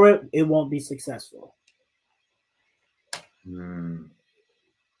move forward, it won't be successful.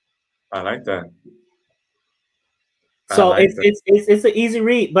 I like that. So it's an easy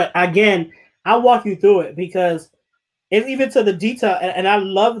read, but again, I'll walk you through it because it's even to the detail, and I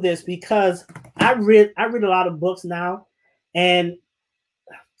love this because I read a lot of books now. And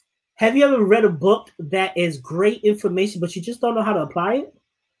have you ever read a book that is great information, but you just don't know how to apply it?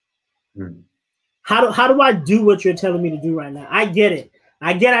 How do I do what you're telling me to do right now? I get it.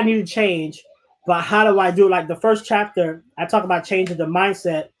 I need to change, but how do I do it? Like the first chapter, I talk about changing the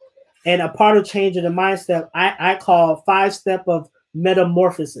mindset, and a part of changing the mindset, I call 5-step of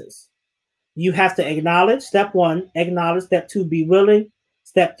metamorphosis. You have to acknowledge. Step 1, acknowledge. Step 2, be willing.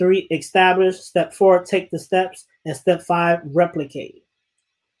 Step 3, establish. Step 4, take the steps. And step 5, replicate.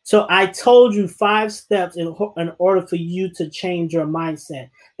 So I told you 5 steps in order for you to change your mindset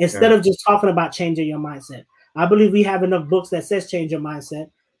instead of just talking about changing your mindset. I believe we have enough books that says change your mindset,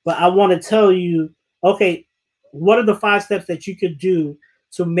 but I want to tell you, okay, what are the 5 steps that you could do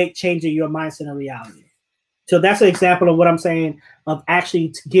to make changing your mindset a reality? So that's an example of what I'm saying, of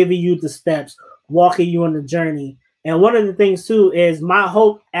actually giving you the steps, walking you on the journey. And one of the things too is my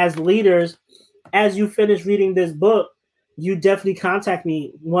hope as leaders, as you finish reading this book, you definitely contact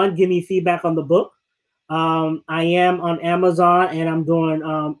me. One, give me feedback on the book. I am on Amazon and I'm doing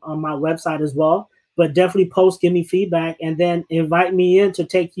on my website as well. But definitely post, give me feedback, and then invite me in to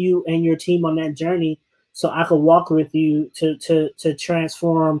take you and your team on that journey, so I could walk with you to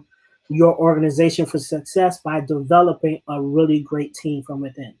transform your organization for success by developing a really great team from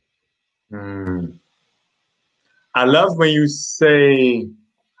within. I love when you say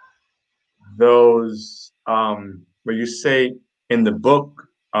those, when you say in the book,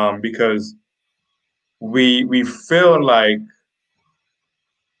 because we feel like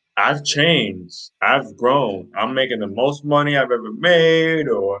I've changed, I've grown, I'm making the most money I've ever made,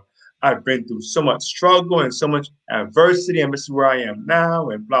 or I've been through so much struggle and so much adversity, and this is where I am now,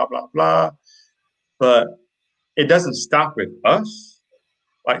 and blah blah blah. But it doesn't stop with us.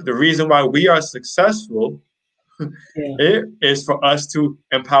 Like the reason why we are successful, Yeah. it is for us to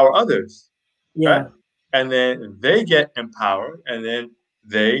empower others, right? Yeah. And then they get empowered, and then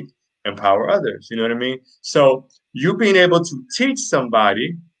they empower others. You know what I mean? So you being able to teach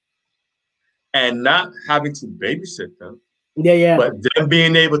somebody and not having to babysit them, Yeah. Yeah. but them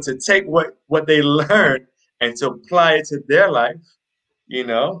being able to take what they learned and to apply it to their life, you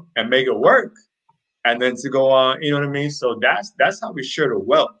know, and make it work, and then to go on, you know what I mean? So that's how we share the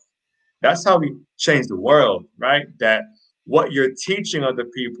wealth. That's how we change the world, right? That what you're teaching other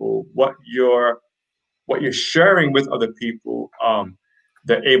people, what you're sharing with other people,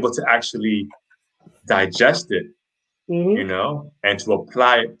 they're able to actually digest it, you know, and to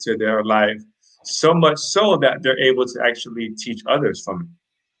apply it to their life, so much so that they're able to actually teach others from it.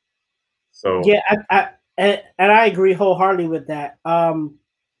 So Yeah, and I agree wholeheartedly with that.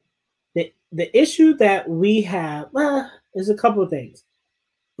 The issue that we have, well, is a couple of things,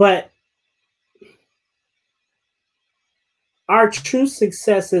 but our true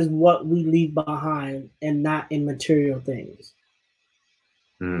success is what we leave behind and not in material things.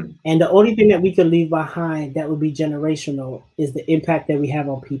 And the only thing that we can leave behind that would be generational is the impact that we have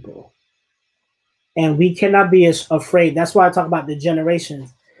on people. And we cannot be as afraid. That's why I talk about the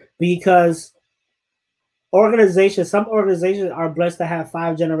generations, because some organizations are blessed to have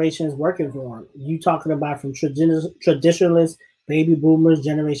 5 generations working for them. You talking about from traditionalists, baby boomers,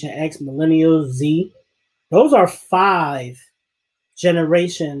 Generation X, millennials, Z. Those are 5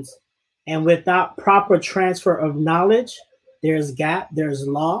 generations, and without proper transfer of knowledge, there's gap, there's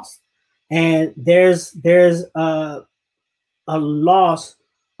loss, and there's a loss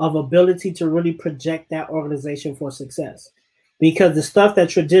of ability to really project that organization for success, because the stuff that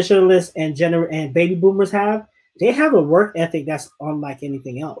traditionalists and baby boomers have, they have a work ethic that's unlike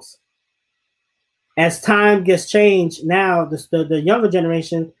anything else. As time gets changed, now the younger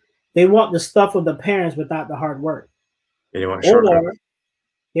generation, they want the stuff of the parents without the hard work, they want shortcuts. or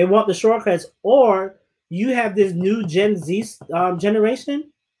they want the shortcuts, or you have this new Gen Z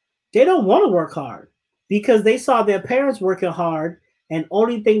generation. They don't want to work hard because they saw their parents working hard, and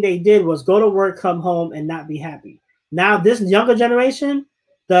only thing they did was go to work, come home, and not be happy. Now this younger generation,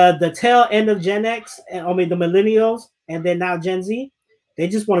 the tail end of Gen X, I mean the millennials, and then now Gen Z, they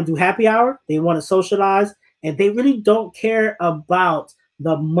just want to do happy hour. They want to socialize, and they really don't care about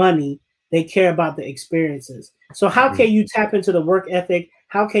the money. They care about the experiences. So how can you tap into the work ethic?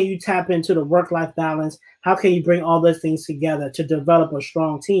 How can you tap into the work-life balance? How can you bring all those things together to develop a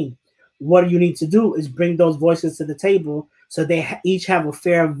strong team? What you need to do is bring those voices to the table so they each have a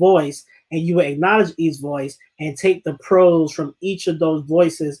fair voice, and you will acknowledge each voice and take the pros from each of those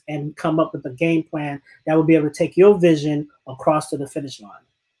voices and come up with a game plan that will be able to take your vision across to the finish line.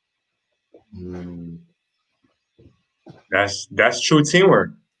 That's true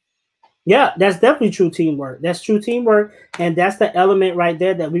teamwork. Yeah, that's definitely true teamwork. That's true teamwork, and that's the element right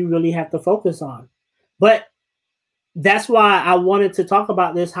there that we really have to focus on. But that's why I wanted to talk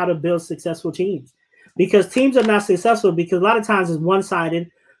about this, how to build successful teams, because teams are not successful because a lot of times it's one-sided.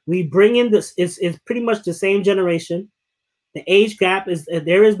 We bring in this, it's pretty much the same generation. The age gap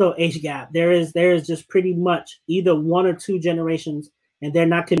there is no age gap. There is just pretty much either 1 or 2 generations, and they're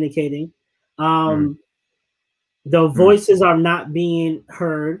not communicating. The voices are not being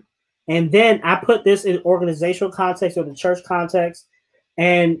heard. And then I put this in organizational context or the church context,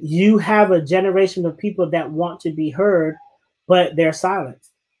 and you have a generation of people that want to be heard, but they're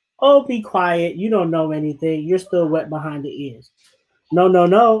silenced. Oh, be quiet. You don't know anything. You're still wet behind the ears. No, no,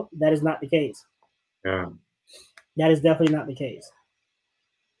 no. That is not the case. Yeah. That is definitely not the case.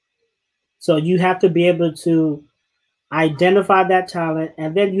 So you have to be able to identify that talent,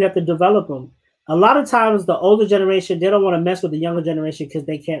 and then you have to develop them. A lot of times, the older generation, they don't want to mess with the younger generation because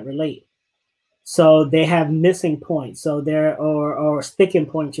they can't relate. So they have missing points. So they're or sticking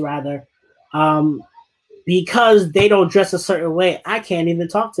points rather, because they don't dress a certain way. I can't even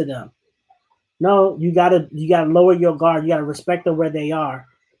talk to them. No, you gotta lower your guard. You gotta respect them where they are,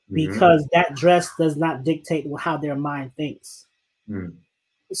 because that dress does not dictate how their mind thinks.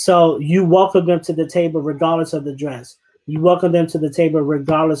 So you welcome them to the table regardless of the dress. You welcome them to the table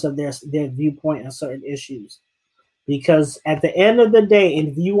regardless of their viewpoint on certain issues. Because at the end of the day,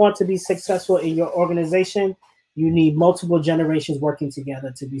 if you want to be successful in your organization, you need multiple generations working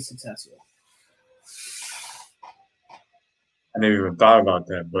together to be successful. I never even thought about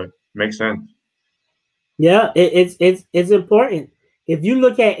that, but makes sense. Yeah, it's important. If you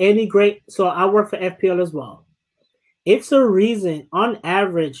look at any great, so I work for FPL as well. It's a reason, on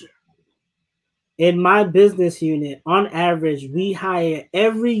average, in my business unit, on average, we hire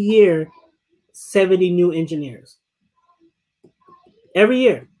every year 70 new engineers. Every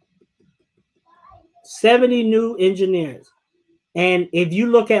year. 70 new engineers. And if you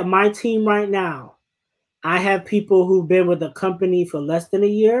look at my team right now, I have people who've been with the company for less than a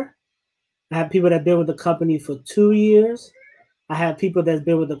year. I have people that have been with the company for 2 years. I have people that's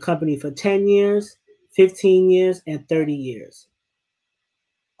been with the company for 10 years, 15 years, and 30 years.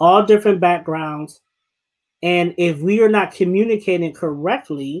 All different backgrounds. And if we are not communicating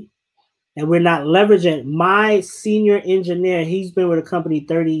correctly and we're not leveraging, my senior engineer, he's been with the company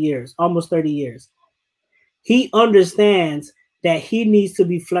 30 years, almost 30 years. He understands that he needs to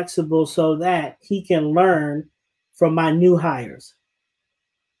be flexible so that he can learn from my new hires.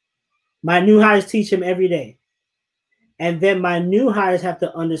 My new hires teach him every day. And then my new hires have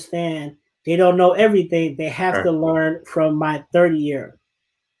to understand they don't know everything. They have to learn from my 30-year.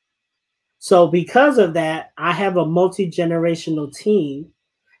 So because of that, I have a multi-generational team,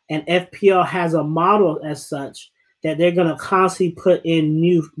 and FPL has a model as such that they're going to constantly put in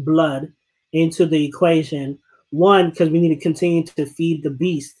new blood into the equation. One, because we need to continue to feed the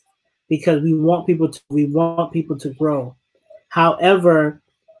beast, because we want people to grow. However,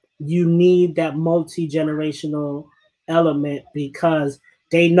 you need that multi-generational element because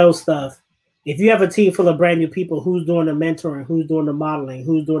they know stuff. If you have a team full of brand new people, who's doing the mentoring, who's doing the modeling,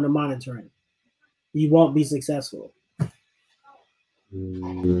 who's doing the monitoring, you won't be successful.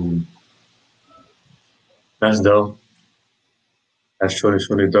 That's dope. That's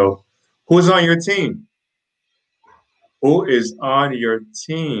truly dope. Who's on your team? Who is on your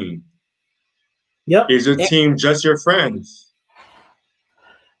team? Yep. Is your team just your friends?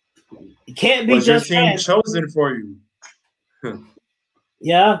 It can't be Was just your team friends. chosen for you?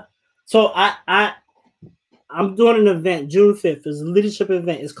 Yeah. So I'm doing an event June 5th. It's a leadership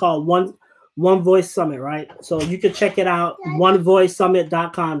event. It's called One Voice Summit, right? So you can check it out,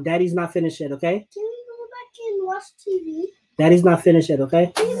 onevoicesummit.com. Daddy's not finished yet, okay? Can we go back and watch TV? Daddy's not finished yet,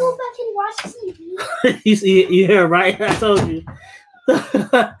 okay? Can we go back and watch TV? you see, you hear, right? I told you.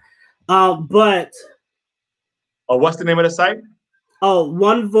 But what's the name of the site?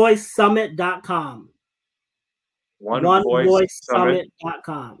 onevoicesummit.com.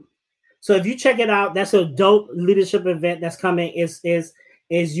 Onevoicesummit.com. So if you check it out, that's a dope leadership event that's coming. Is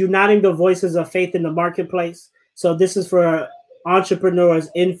uniting the voices of faith in the marketplace. So this is for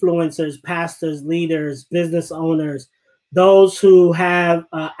entrepreneurs, influencers, pastors, leaders, business owners, those who have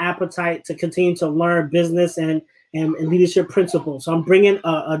appetite to continue to learn business and leadership principles. So I'm bringing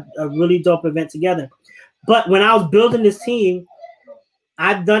a really dope event together. But when I was building this team,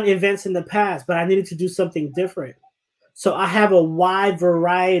 I've done events in the past, but I needed to do something different. So I have a wide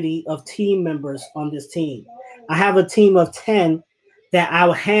variety of team members on this team. I have a team of 10 that I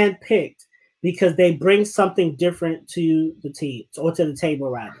handpicked because they bring something different to the team, or to the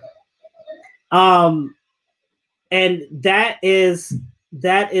table rather. And that is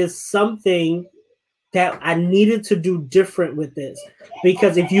something that I needed to do different with this,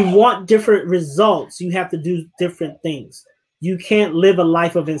 because if you want different results, you have to do different things. You can't live a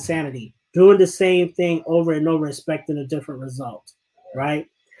life of insanity, doing the same thing over and over, expecting a different result, right?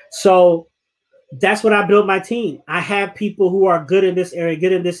 So that's what I built my team. I have people who are good in this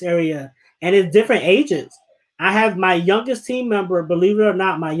area, and it's different ages. I have my youngest team member, believe it or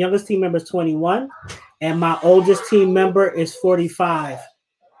not, my youngest team member is 21, and my oldest team member is 45.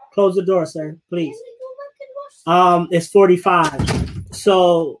 Close the door, sir, please. It's 45.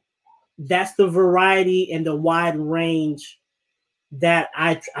 So that's the variety and the wide range that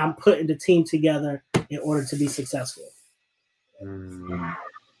I'm putting the team together in order to be successful.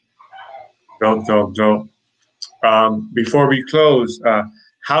 Dope. Before we close,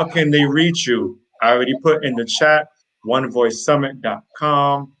 how can they reach you? I already put in the chat,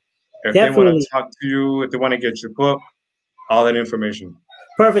 onevoicesummit.com. If they want Definitely. to talk to you, if they want to get your book, all that information.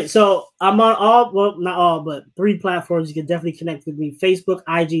 Perfect. So I'm on all, well, not all, but 3 platforms. You can definitely connect with me. Facebook,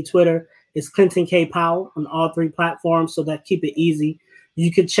 IG, Twitter. It's Clinton K Powell on all 3 platforms, so that keep it easy.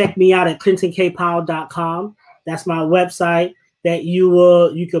 You can check me out at clintonkpowell.com. That's my website that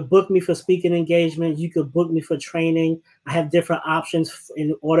you could book me for speaking engagements. You could book me for training. I have different options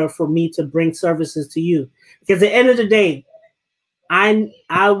in order for me to bring services to you. Because at the end of the day, I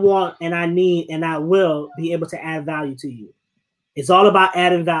want and I need and I will be able to add value to you. It's all about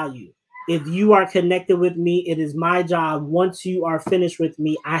adding value. If you are connected with me, it is my job. Once you are finished with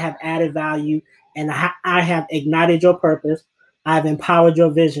me, I have added value and I have ignited your purpose. I've empowered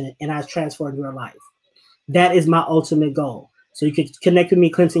your vision and I've transformed your life. That is my ultimate goal. So you can connect with me,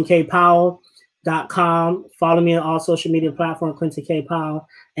 clintonkpowell.com. Follow me on all social media platforms, Clinton K Powell.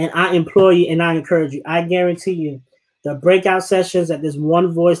 And I implore you and I encourage you. I guarantee you the breakout sessions at this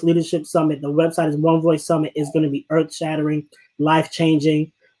One Voice Leadership Summit, the website is One Voice Summit, is going to be earth-shattering,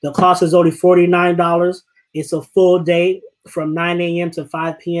 life-changing. The cost is only $49. It's a full day from 9 a.m. to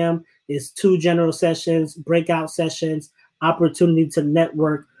 5 p.m. It's 2 general sessions, breakout sessions, opportunity to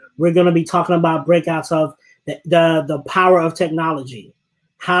network. We're going to be talking about breakouts of the power of technology,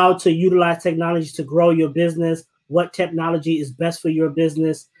 how to utilize technology to grow your business, what technology is best for your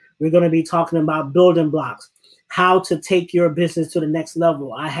business. We're going to be talking about building blocks, how to take your business to the next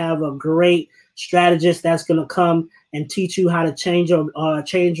level. I have a great strategist that's going to come and teach you how to change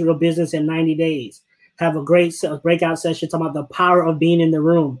your business in 90 days. Have a great breakout session talking about the power of being in the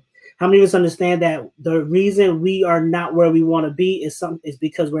room. How many of us understand that the reason we are not where we want to be is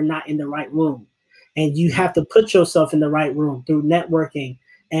because we're not in the right room? And you have to put yourself in the right room through networking.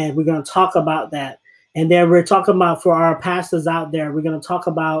 And we're going to talk about that. And then we're talking about, for our pastors out there, we're going to talk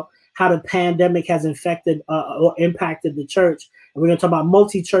about how the pandemic has infected or impacted the church. And we're going to talk about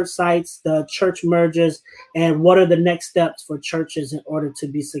multi-church sites, the church mergers, and what are the next steps for churches in order to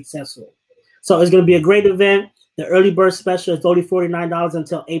be successful. So it's going to be a great event. The early bird special is only $49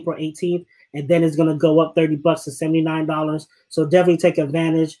 until April 18th. And then it's going to go up $30 to $79. So definitely take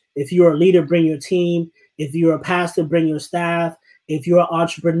advantage. If you're a leader, bring your team. If you're a pastor, bring your staff. If you're an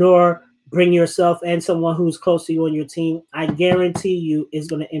entrepreneur, bring yourself and someone who's close to you on your team. I guarantee you it's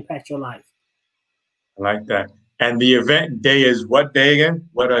going to impact your life. I like that. And the event day is what day again?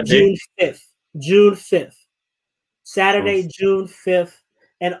 What a June day? 5th. June 5th. Saturday, June 5th.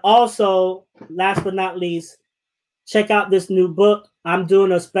 And also, last but not least, check out this new book. I'm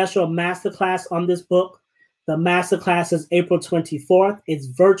doing a special masterclass on this book. The masterclass is April 24th. It's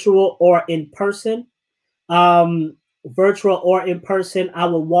virtual or in person. Virtual or in person, I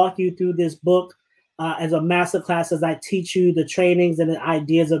will walk you through this book as a masterclass as I teach you the trainings and the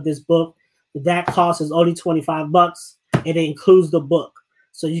ideas of this book. That cost is only $25. It includes the book.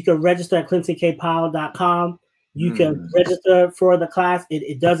 So you can register at clintonkpowell.com. You can register for the class.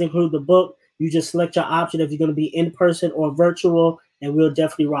 It does include the book. You just select your option if you're going to be in person or virtual, and we'll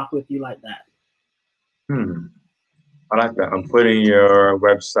definitely rock with you like that. I like that. I'm putting your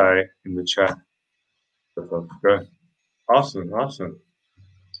website in the chat. Good. Awesome.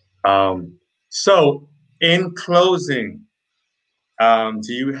 So in closing,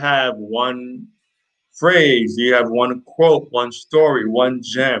 do you have one phrase, do you have one quote, one story, one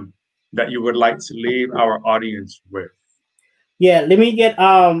gem that you would like to leave our audience with? Yeah, let me get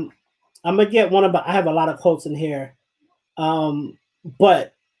I'm gonna get one about, I have a lot of quotes in here.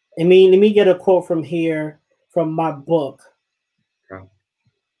 But let me get a quote from here from my book. Okay.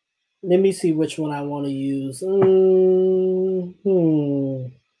 Let me see which one I want to use.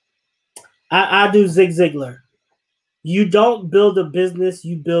 I do Zig Ziglar. You don't build a business,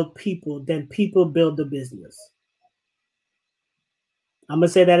 you build people, then people build the business. I'm going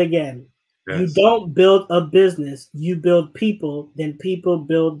to say that again. Yes. You don't build a business, you build people, then people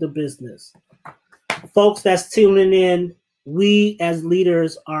build the business. Folks that's tuning in, we as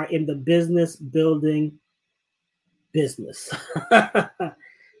leaders are in the business building business.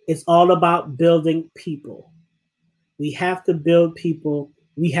 It's all about building people. We have to build people.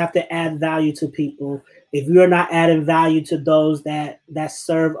 We have to add value to people. If we are not adding value to those that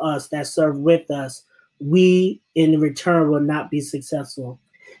serve us, that serve with us, we in return will not be successful.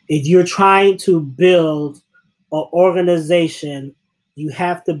 If you're trying to build an organization, you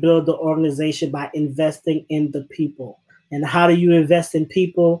have to build the organization by investing in the people. And how do you invest in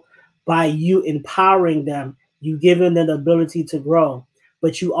people? By you empowering them You give them the ability to grow,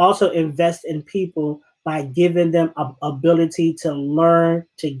 but you also invest in people by giving them a ability to learn,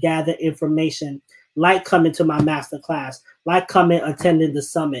 to gather information, like coming to my master class, like coming attending the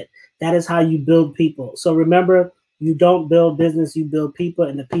summit. That is how you build people. So remember, you don't build business, you build people,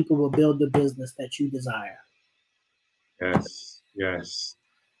 and the people will build the business that you desire. Yes, yes.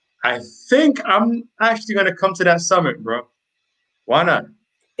 I think I'm actually gonna come to that summit, bro. Why not?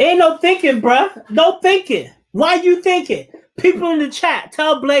 Ain't no thinking, bruh. No thinking. Why you thinking? People in the chat,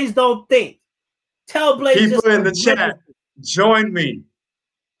 tell Blaze don't think. Tell Blaze just People in the register. chat, join me.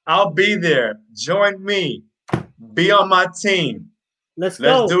 I'll be there. Join me. Be on my team. Let's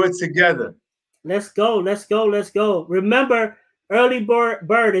Let's go. do it together. Let's go. Let's go. Let's go. Remember, early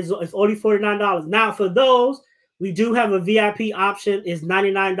bird is only $49. Now, for those, we do have a VIP option. It's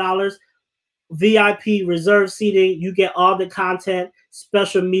 $99. VIP reserve seating. You get all the content,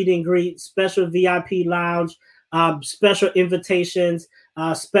 special meet and greet, special VIP lounge, special invitations,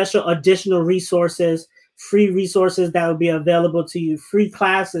 special additional resources, free resources that will be available to you, free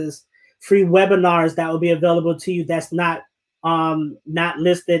classes, free webinars that will be available to you. That's not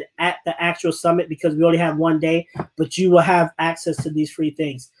listed at the actual summit because we only have one day, but you will have access to these free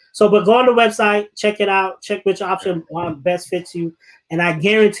things. So, but go on the website, check it out, check which option best fits you. And I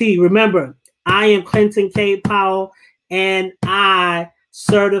guarantee you, remember, I am Clinton K Powell, and I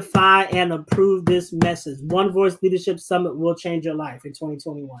certify and approve this message. One Voice Leadership Summit will change your life in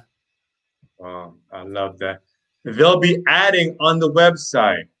 2021. I love that. They'll be adding on the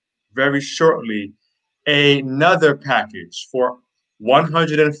website very shortly another package for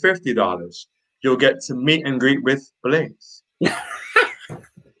 $150. You'll get to meet and greet with Blaze.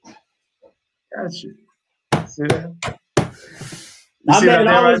 Got you. See that? You see that there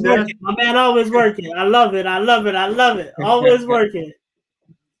right there? My man always working. I love it. I love it. I love it. Always working.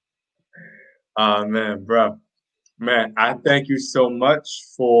 Oh man, bro. Man, I thank you so much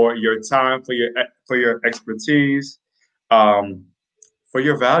for your time, for your expertise, for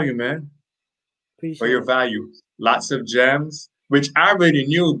your value, man. Appreciate for your it. value. Lots of gems, which I already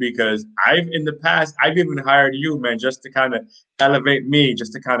knew because in the past, I've even hired you, man, just to kind of elevate me,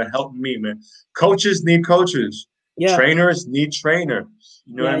 just to kind of help me, man. Coaches need coaches. Yeah. Trainers need trainers.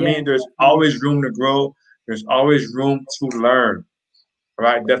 You know what I mean? There's always room to grow. There's always room to learn. All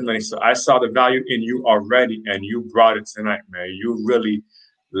right, definitely. So I saw the value in you already, and you brought it tonight, man. You really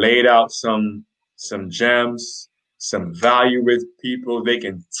laid out some gems, some value with people. They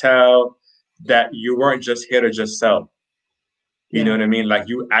can tell that you weren't just here to just sell. You know what I mean? Like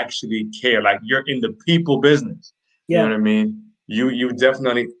you actually care. Like you're in the people business. You know what I mean? You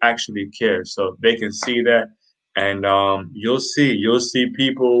definitely actually care. So they can see that. And you'll see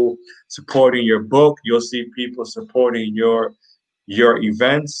people supporting your book. You'll see people supporting your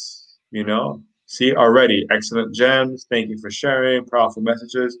events. See already excellent gems. Thank you for sharing powerful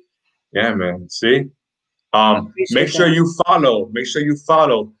messages. Yeah, man. See, make sure you follow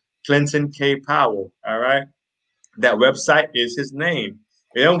Clinton K Powell. All right, that website is his name.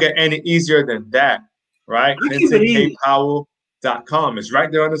 It don't get any easier than that, right? ClintonKPowell.com. It's right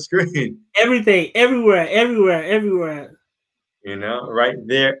there on the screen. Everything, everywhere. Right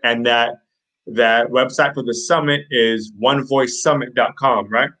there. And that website for the summit is onevoicesummit.com,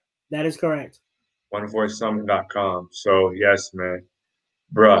 right? That is correct. Onevoicesummit.com. So yes, man.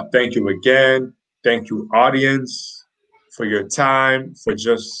 Bruh, thank you again. Thank you, audience, for your time, for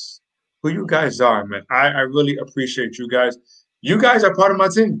just who you guys are, man. I really appreciate you guys. You guys are part of my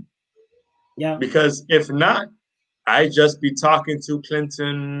team. Yeah. Because if not, I'd just be talking to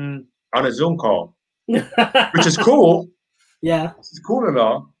Clinton on a Zoom call, which is cool. Yeah. It's cool and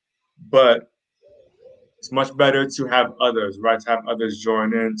all, but it's much better to have others, right? To have others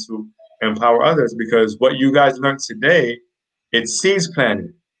join in to empower others, because what you guys learned today, it's seeds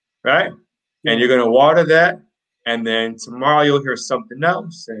planted, right? Yeah. And you're going to water that. And then tomorrow you'll hear something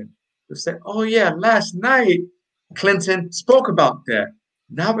else. And you'll say, oh, yeah, last night Clinton spoke about that.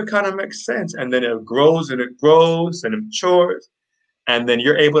 Now it kind of makes sense. And then it grows and it grows and it matures. And then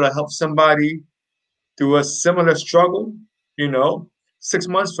you're able to help somebody through a similar struggle, 6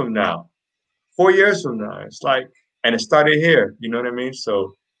 months from now, 4 years from now. It's like, and it started here, you know what I mean?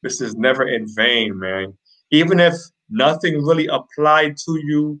 So this is never in vain, man. Even if nothing really applied to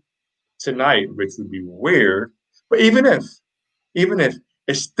you tonight, which would be weird, but even if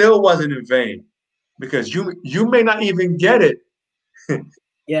it still wasn't in vain, because you may not even get it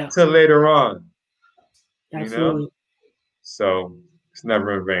till later on. Absolutely. So it's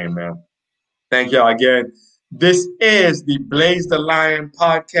never in vain, man. Thank y'all again. This is the Blaze the Lion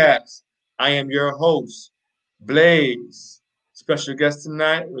podcast. I am your host, Blaze. Special guest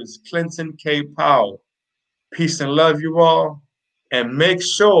tonight was Clinton K Powell. Peace and love, you all. And make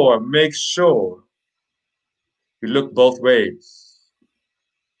sure you look both ways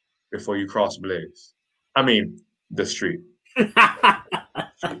before you cross Blaze. I mean, the street. You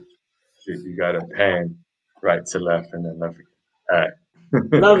got to pan right to left and then left again. All right.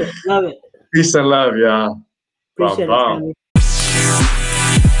 Love it. Love it. Peace and love, y'all. Appreciate Bam, it, bam. family.